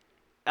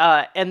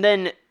 And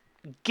then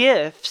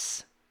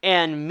GIFs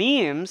and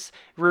memes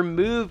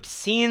removed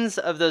scenes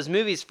of those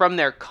movies from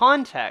their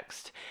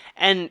context,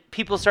 and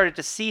people started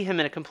to see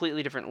him in a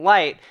completely different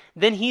light.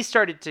 Then he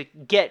started to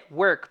get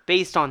work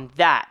based on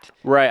that.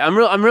 Right.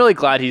 I'm really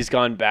glad he's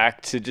gone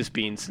back to just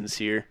being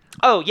sincere.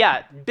 Oh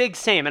yeah, big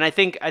same. And I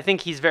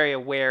think he's very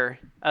aware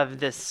of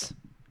this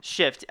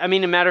shift. I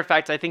mean, a matter of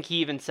fact, I think he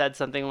even said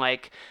something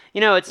like,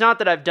 it's not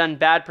that I've done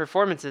bad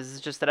performances,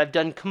 it's just that I've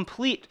done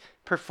complete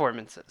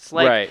performances.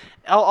 Like,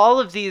 all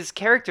of these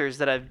characters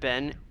that I've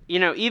been,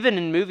 even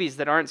in movies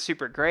that aren't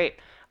super great,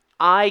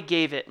 I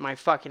gave it my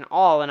fucking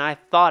all, and I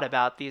thought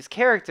about these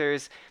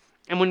characters.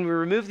 And when we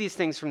remove these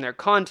things from their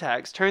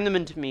context, turn them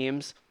into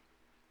memes,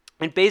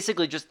 it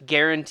basically just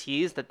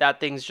guarantees that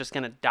thing's just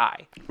gonna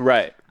die.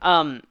 Right.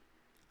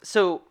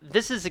 So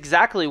this is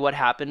exactly what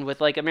happened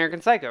with, like,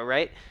 American Psycho,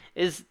 right?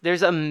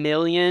 There's a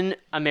million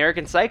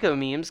American Psycho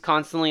memes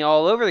constantly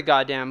all over the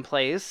goddamn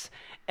place,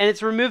 and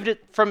it's removed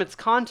it from its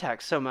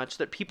context so much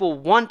that people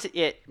want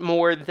it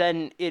more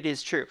than it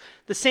is true.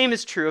 The same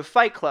is true of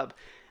Fight Club.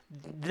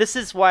 This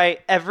is why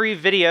every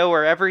video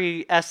or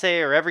every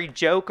essay or every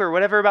joke or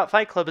whatever about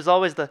Fight Club is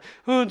always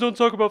don't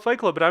talk about Fight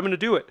Club, but I'm going to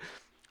do it.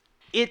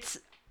 It's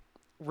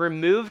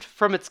removed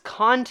from its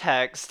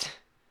context,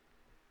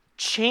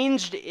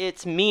 changed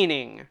its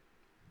meaning.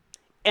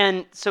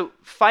 And so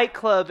Fight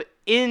Club,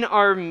 in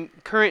our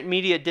current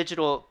media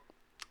digital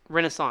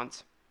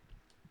renaissance,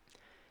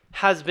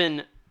 has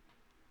been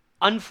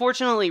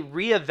unfortunately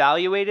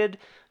reevaluated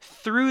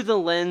through the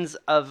lens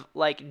of,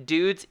 like,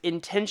 dudes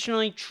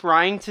intentionally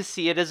trying to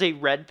see it as a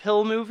red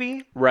pill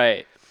movie.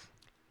 Right.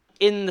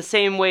 In the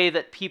same way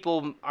that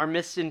people are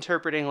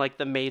misinterpreting, like,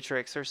 The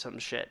Matrix or some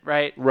shit,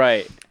 right?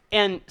 Right.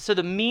 And so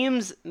the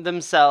memes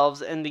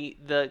themselves and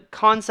the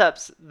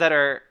concepts that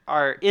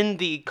are in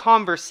the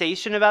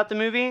conversation about the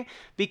movie,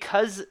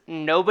 because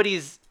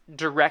nobody's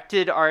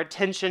directed our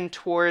attention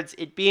towards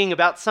it being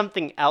about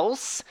something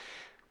else,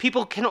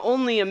 people can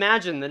only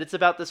imagine that it's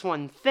about this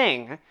one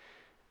thing.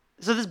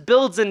 So this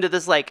builds into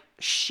this like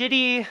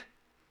shitty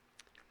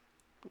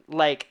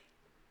like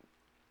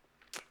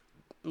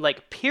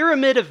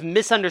pyramid of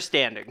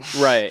misunderstanding.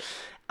 Right.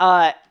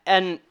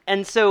 And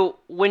so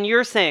when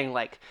you're saying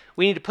like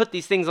we need to put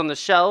these things on the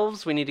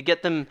shelves, we need to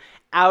get them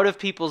out of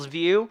people's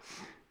view,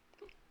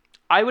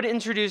 I would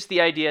introduce the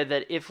idea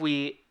that if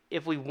we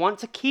want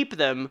to keep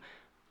them,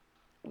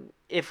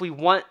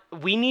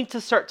 we need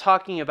to start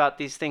talking about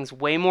these things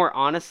way more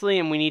honestly,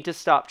 and we need to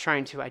stop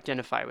trying to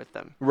identify with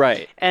them.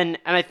 Right. And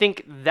I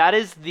think that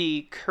is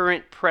the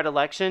current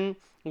predilection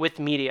with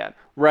media.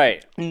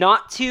 Right.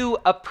 Not to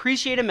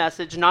appreciate a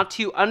message, not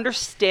to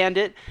understand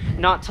it,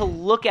 not to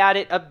look at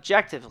it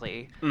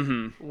objectively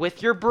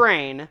with your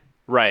brain,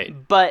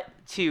 Right. but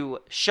to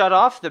shut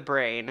off the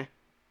brain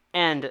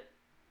and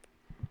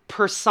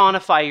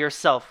personify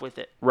yourself with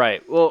it.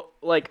 Right. Well,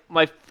 like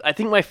I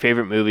think my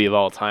favorite movie of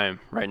all time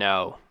right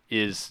now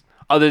is,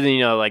 other than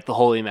like The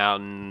Holy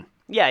Mountain.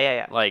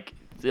 Yeah. Like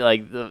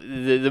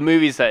the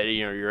movies that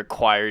you're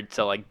required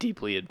to like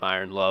deeply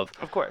admire and love.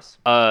 Of course.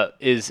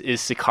 Is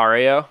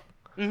Sicario.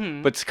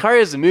 Mm-hmm. But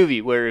Sicario is a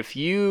movie where if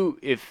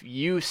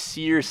you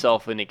see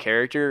yourself in a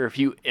character, or if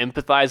you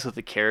empathize with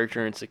the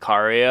character in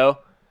Sicario,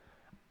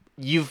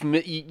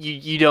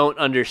 you don't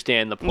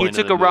understand the point.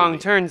 You took a wrong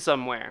turn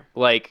somewhere.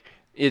 Like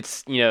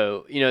it's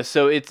so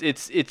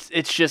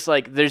it's just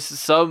like there's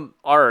some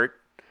art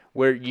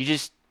where you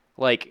just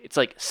like, it's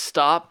like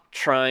stop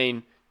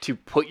trying to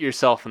put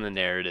yourself in the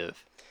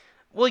narrative.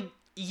 Well,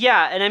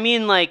 yeah, and I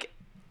mean like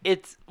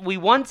we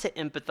want to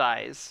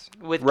empathize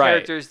with Right.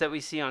 characters that we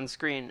see on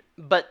screen,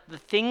 but the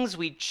things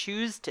we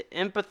choose to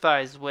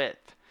empathize with,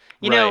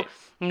 you know, Right.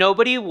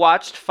 nobody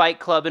watched Fight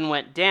Club and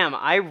went, damn,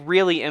 I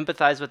really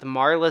empathize with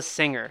Marla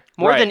Singer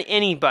more Right. than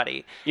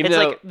anybody. Even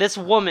it's though- like this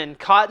woman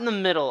caught in the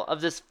middle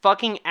of this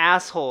fucking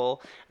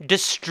asshole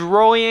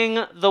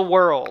destroying the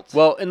world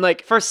Well, and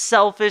like for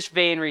selfish,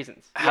 vain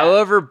reasons. Yeah.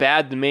 however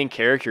bad the main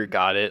character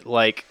got it,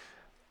 like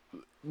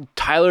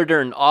Tyler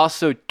Durden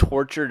also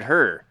tortured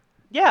her.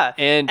 Yeah,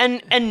 And-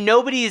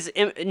 nobody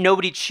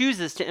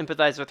chooses to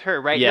empathize with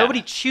her, right? Yeah.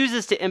 Nobody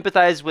chooses to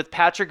empathize with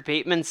Patrick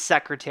Bateman's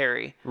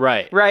secretary,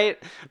 Right.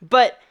 right?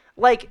 But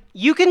like,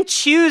 you can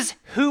choose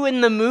who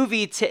in the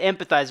movie to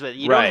empathize with.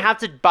 You Right. don't have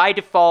to by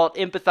default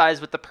empathize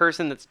with the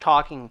person that's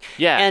talking.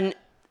 Yeah. And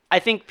I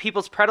think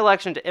people's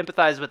predilection to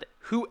empathize with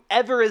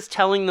whoever is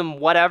telling them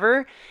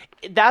whatever,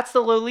 that's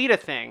the Lolita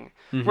thing.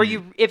 Mm-hmm. Where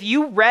if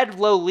you read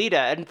Lolita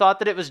and thought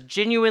that it was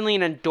genuinely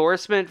an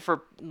endorsement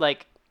for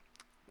like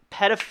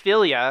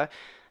pedophilia,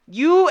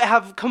 you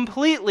have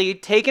completely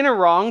taken a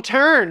wrong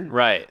turn.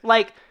 Right.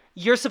 Like,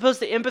 you're supposed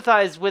to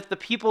empathize with the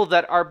people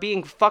that are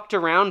being fucked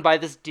around by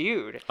this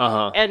dude.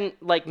 Uh-huh. And,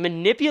 like,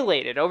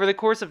 manipulated over the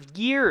course of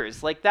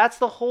years. Like, that's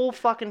the whole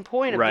fucking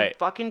point of Right. the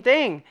fucking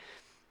thing.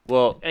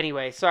 Well,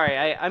 Anyway, sorry,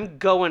 I'm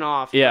going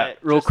off. yeah, but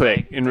real just, quick,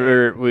 like, and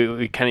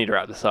we kind of need to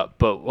wrap this up.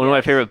 But one of my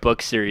favorite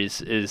book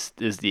series is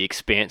the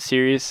Expanse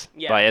series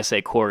by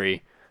S.A.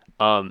 Corey.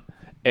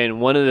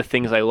 And one of the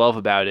things I love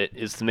about it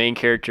is the main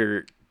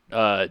character,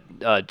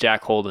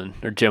 Jack Holden,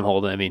 or Jim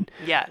Holden, I mean,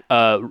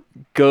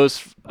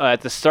 goes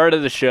at the start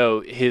of the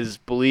show, his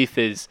belief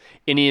is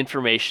any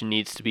information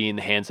needs to be in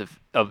the hands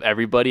of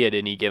everybody at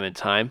any given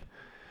time.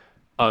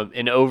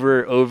 And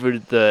over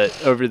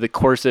the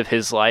course of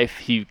his life,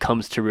 he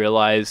comes to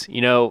realize,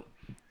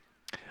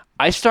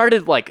 I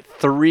started like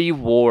 3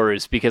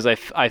 wars because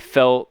I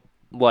felt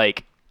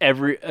like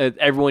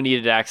everyone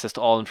needed access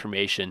to all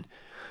information.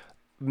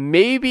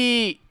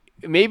 Maybe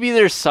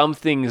there's some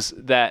things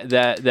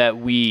that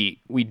we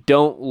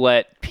don't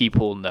let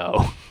people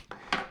know.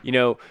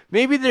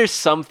 Maybe there's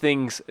some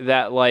things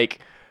that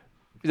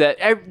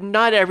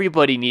not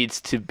everybody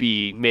needs to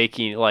be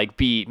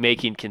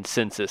making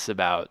consensus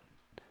about.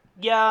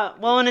 Yeah,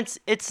 well, and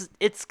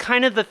it's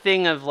kind of the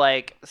thing of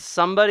like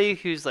somebody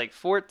who's like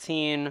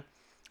 14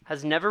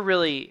 has never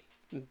really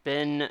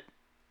been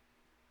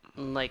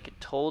like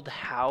told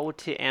how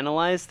to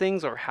analyze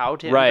things or how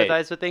to Right.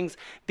 empathize with things,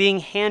 being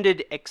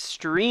handed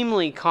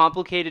extremely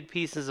complicated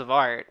pieces of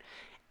art,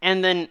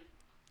 and then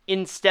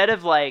instead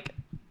of like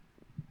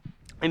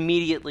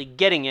immediately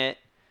getting it,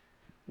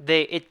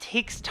 it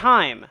takes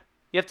time.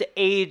 You have to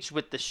age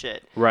with the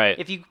shit. Right.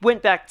 If you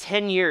went back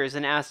 10 years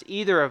and asked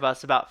either of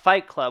us about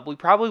Fight Club, we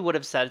probably would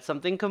have said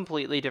something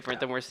completely different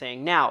than we're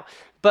saying now.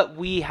 But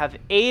we have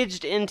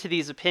aged into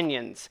these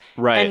opinions.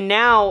 Right. And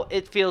now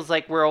it feels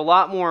like we're a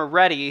lot more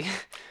ready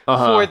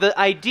for the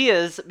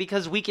ideas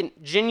because we can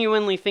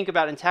genuinely think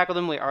about and tackle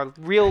them. Our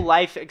real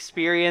life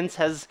experience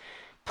has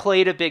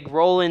played a big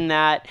role in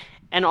that.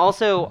 And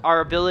also our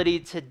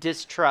ability to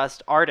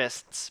distrust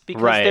artists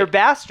because Right. they're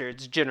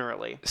bastards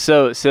generally.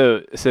 So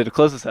to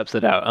close this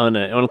episode out, I want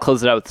to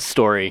close it out with the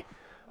story.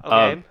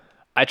 Okay.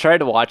 I tried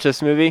to watch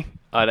this movie,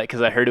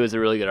 because I heard it was a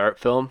really good art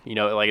film,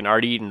 like an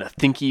arty and a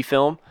thinky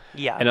film.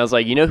 Yeah. And I was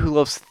like, who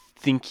loves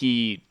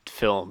thinky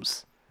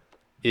films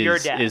Your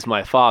dad. is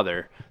my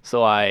father.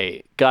 So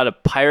I got a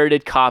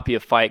pirated copy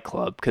of Fight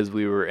Club because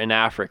we were in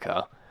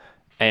Africa,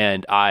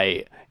 and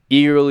I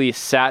eagerly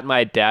sat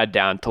my dad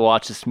down to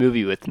watch this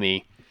movie with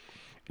me.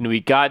 And we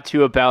got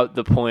to about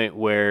the point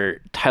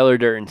where Tyler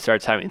Durden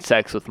starts having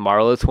sex with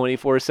Marla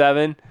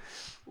 24/7,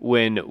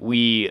 when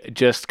we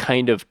just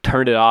kind of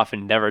turned it off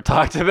and never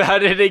talked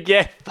about it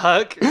again.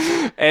 Fuck.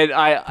 And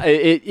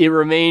it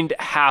remained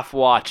half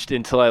watched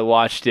until I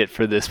watched it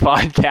for this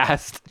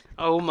podcast.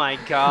 Oh my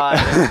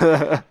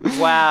god.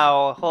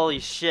 Wow. Holy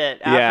shit.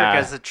 Yeah.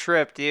 Africa's a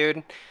trip,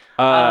 dude.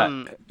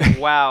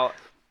 Wow.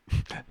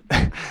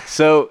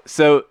 So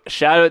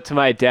shout out to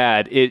my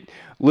dad. It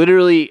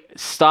literally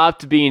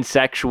stopped being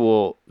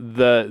sexual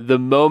the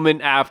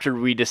moment after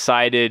we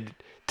decided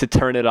to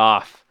turn it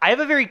off. I have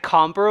a very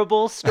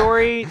comparable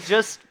story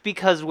just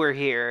because we're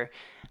here.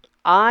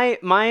 My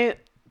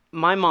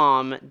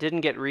mom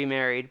didn't get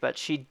remarried, but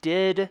she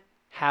did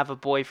have a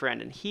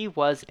boyfriend, and he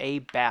was a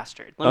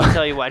bastard. Let me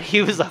tell you what,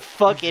 he was a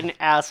fucking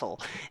asshole.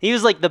 He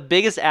was like the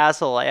biggest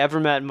asshole I ever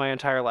met in my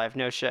entire life.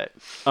 No shit.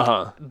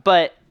 Uh-huh.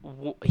 But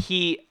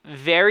he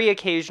very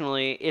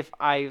occasionally, if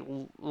I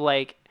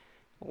like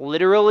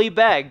literally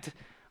begged,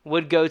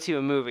 would go to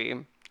a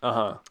movie.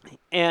 Uh-huh.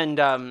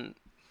 And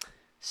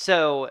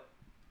so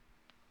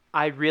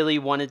I really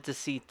wanted to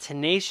see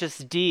Tenacious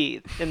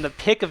D in the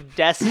Pick of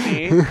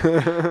Destiny.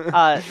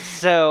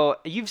 So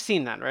you've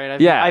seen that,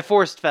 right? Yeah. I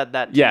force-fed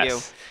that to Yes. you.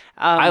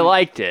 I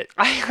liked it.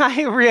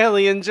 I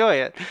really enjoy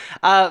it.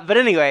 But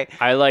anyway.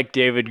 I like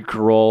David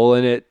Grohl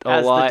in it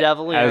a lot. As the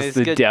devil. As He's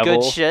the good,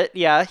 devil. Good shit.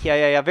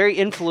 Yeah. Very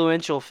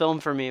influential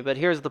film for me. But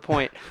here's the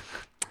point.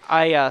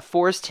 I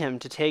forced him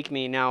to take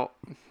me. Now,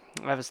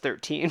 I was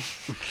 13,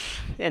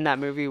 and that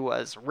movie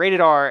was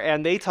rated R,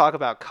 and they talk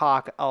about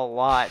cock a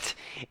lot,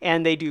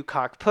 and they do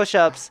cock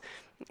push-ups,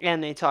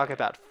 and they talk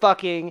about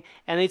fucking,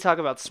 and they talk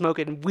about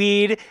smoking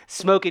weed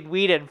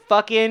and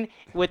fucking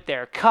with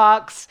their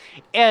cocks,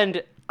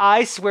 and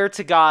I swear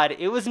to God,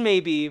 it was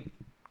maybe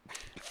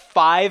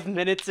 5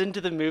 minutes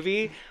into the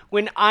movie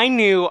when I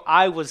knew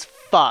I was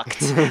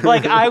fucked.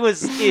 Like, I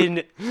was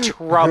in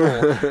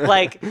trouble.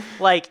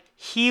 Like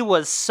he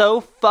was so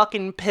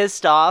fucking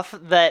pissed off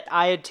that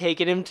I had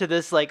taken him to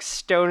this, like,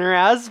 stoner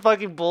ass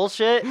fucking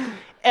bullshit.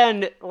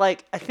 And,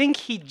 like, I think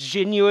he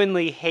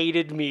genuinely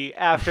hated me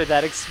after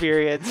that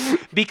experience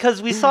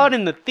because we saw it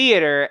in the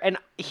theater, and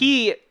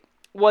he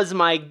was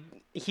my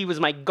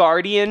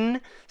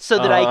guardian so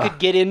that I could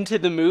get into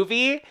the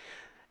movie.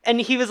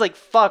 And he was like,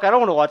 fuck, I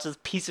don't want to watch this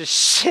piece of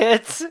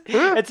shit.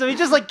 And so he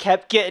just, like,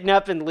 kept getting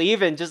up and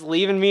leaving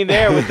me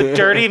there with the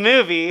dirty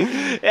movie.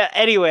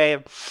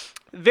 Anyway,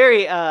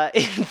 very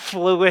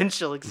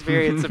influential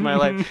experience in my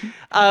life.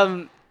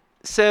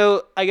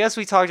 So I guess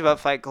we talked about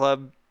Fight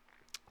Club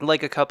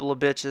like a couple of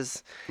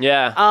bitches.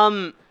 Yeah.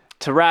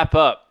 To wrap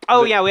up.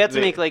 Oh, yeah, we have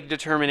to make, like,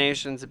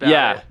 determinations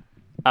about it.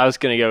 I was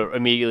going to go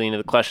immediately into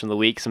the question of the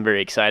week because I'm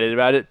very excited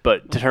about it,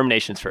 but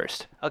determinations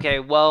first. Okay,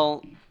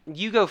 well,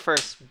 you go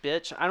first,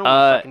 bitch. I don't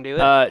want to fucking do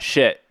it.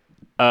 Shit.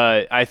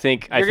 I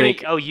think.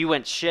 Oh, you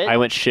went shit? I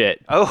went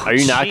shit. Oh, are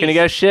you not going to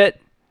go shit?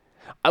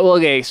 Well,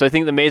 okay. So I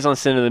think the mise en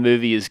scène of the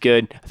movie is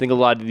good. I think a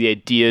lot of the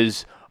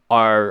ideas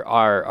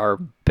are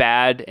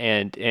bad,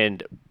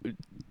 and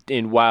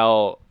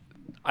while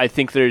I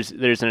think there's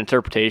an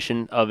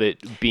interpretation of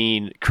it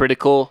being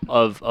critical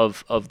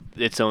of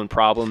its own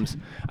problems,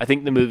 I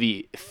think the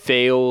movie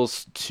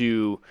fails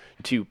to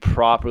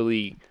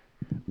properly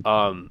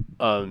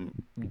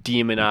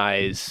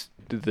demonize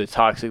the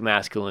toxic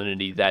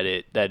masculinity that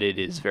it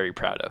is very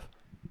proud of.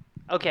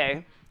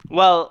 Okay.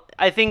 Well,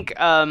 I think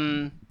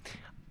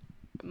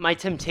my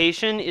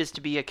temptation is to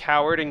be a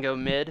coward and go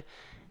mid.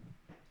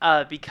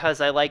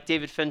 Because I like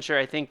David Fincher.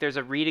 I think there's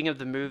a reading of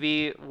the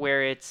movie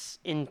where it's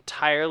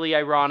entirely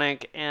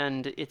ironic,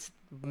 and it's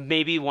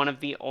maybe one of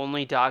the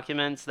only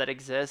documents that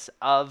exists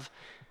of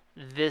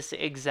this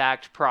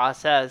exact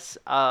process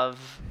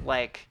of,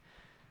 like,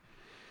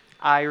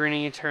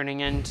 irony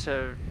turning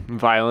into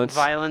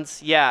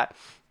Violence. Yeah.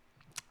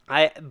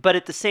 But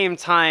at the same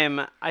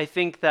time, I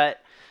think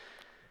that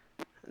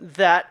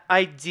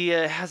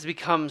idea has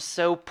become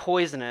so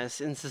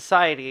poisonous in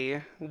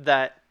society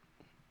that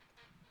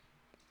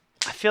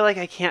I feel like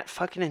I can't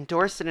fucking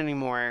endorse it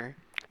anymore.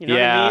 You know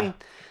what I mean?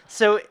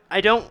 So I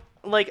don't,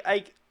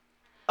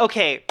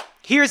 okay,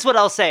 here's what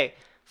I'll say.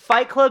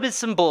 Fight Club is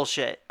some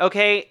bullshit,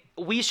 okay?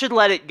 We should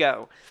let it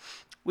go.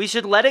 We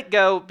should let it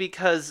go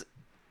because,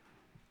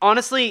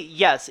 honestly,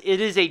 yes,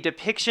 it is a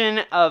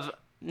depiction of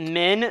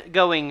men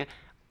going,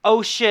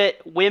 oh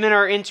shit, women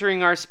are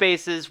entering our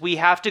spaces, we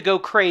have to go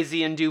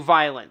crazy and do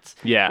violence.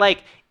 Yeah.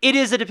 Like, it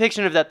is a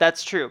depiction of that,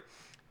 that's true.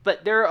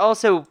 But there are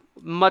also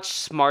much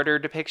smarter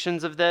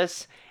depictions of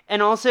this.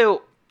 And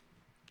also,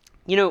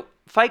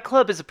 Fight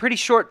Club is a pretty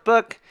short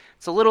book.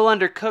 It's a little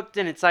undercooked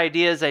in its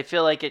ideas. I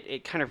feel like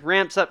it kind of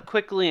ramps up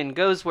quickly and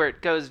goes where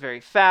it goes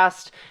very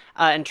fast,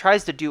 and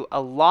tries to do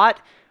a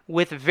lot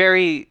with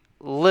very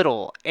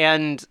little.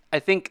 And I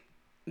think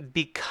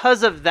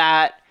because of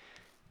that,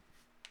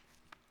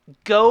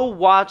 go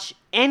watch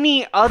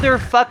any other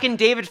fucking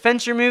David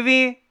Fincher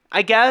movie,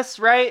 I guess,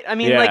 right? I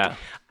mean, Yeah. like,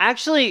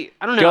 actually,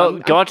 I don't know.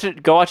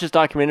 Go watch his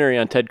documentary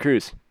on Ted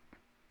Cruz.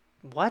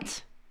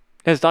 What?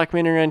 His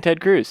documentary on Ted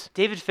Cruz.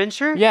 David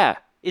Fincher? Yeah.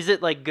 Is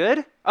it, like,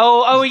 good?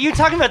 Oh, are you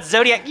talking about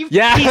Zodiac? You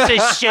Yeah. piece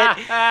of shit.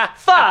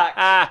 Fuck.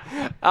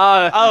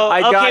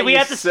 Okay, we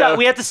have to stop.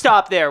 We have to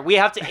stop there. We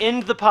have to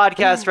end the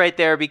podcast right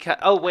there because.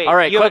 Oh wait. All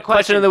right. You have a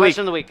Question of the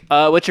Question of the week.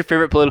 What's your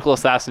favorite political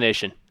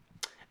assassination?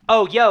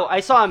 Oh, yo,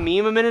 I saw a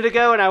meme a minute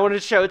ago, and I wanted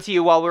to show it to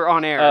you while we're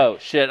on air. Oh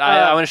shit!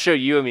 I want to show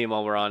you a meme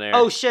while we're on air.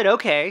 Oh shit.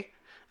 Okay.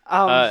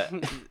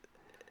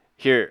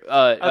 Here.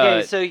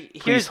 Okay. So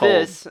here's hold.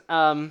 this.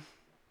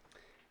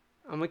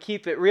 I'm gonna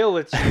keep it real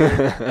with you.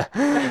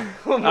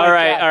 Oh my All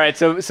right. God. All right.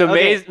 So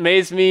Okay.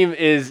 May's meme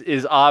is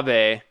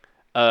Abe,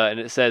 and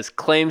it says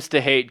claims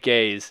to hate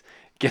gays,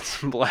 gets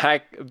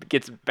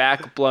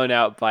back blown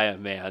out by a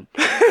man.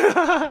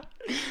 Oh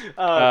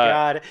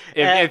God.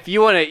 If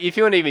you wanna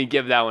even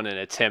give that one an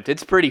attempt,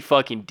 it's pretty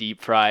fucking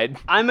deep fried.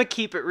 I'm gonna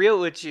keep it real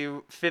with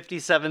you.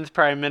 57th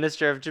Prime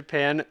Minister of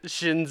Japan,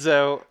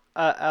 Shinzo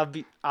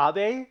Abe,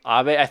 Abe,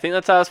 I think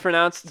that's how it's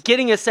pronounced.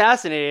 getting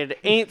assassinated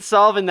ain't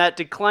solving that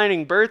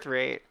declining birth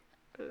rate.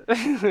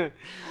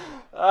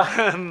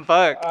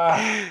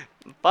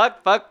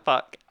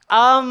 Fuck.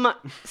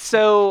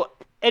 So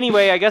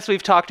anyway, I guess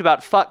we've talked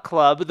about Fuck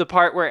Club, the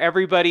part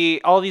where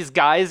all these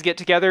guys get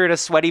together in a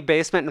sweaty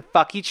basement and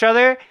fuck each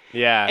other.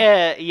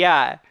 Yeah.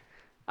 Yeah.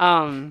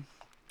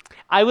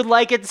 I would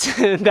like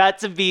that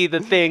to be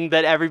the thing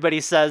that everybody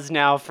says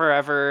now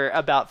forever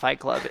about Fight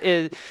Club.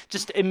 Is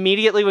just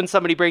immediately when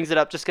somebody brings it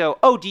up, just go,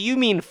 "Oh, do you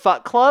mean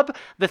Fuck Club?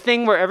 The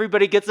thing where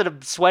everybody gets in a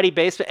sweaty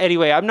basement?"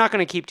 Anyway, I'm not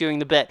going to keep doing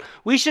the bit.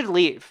 We should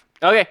leave.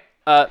 Okay.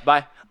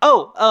 Bye.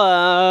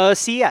 Oh, see ya.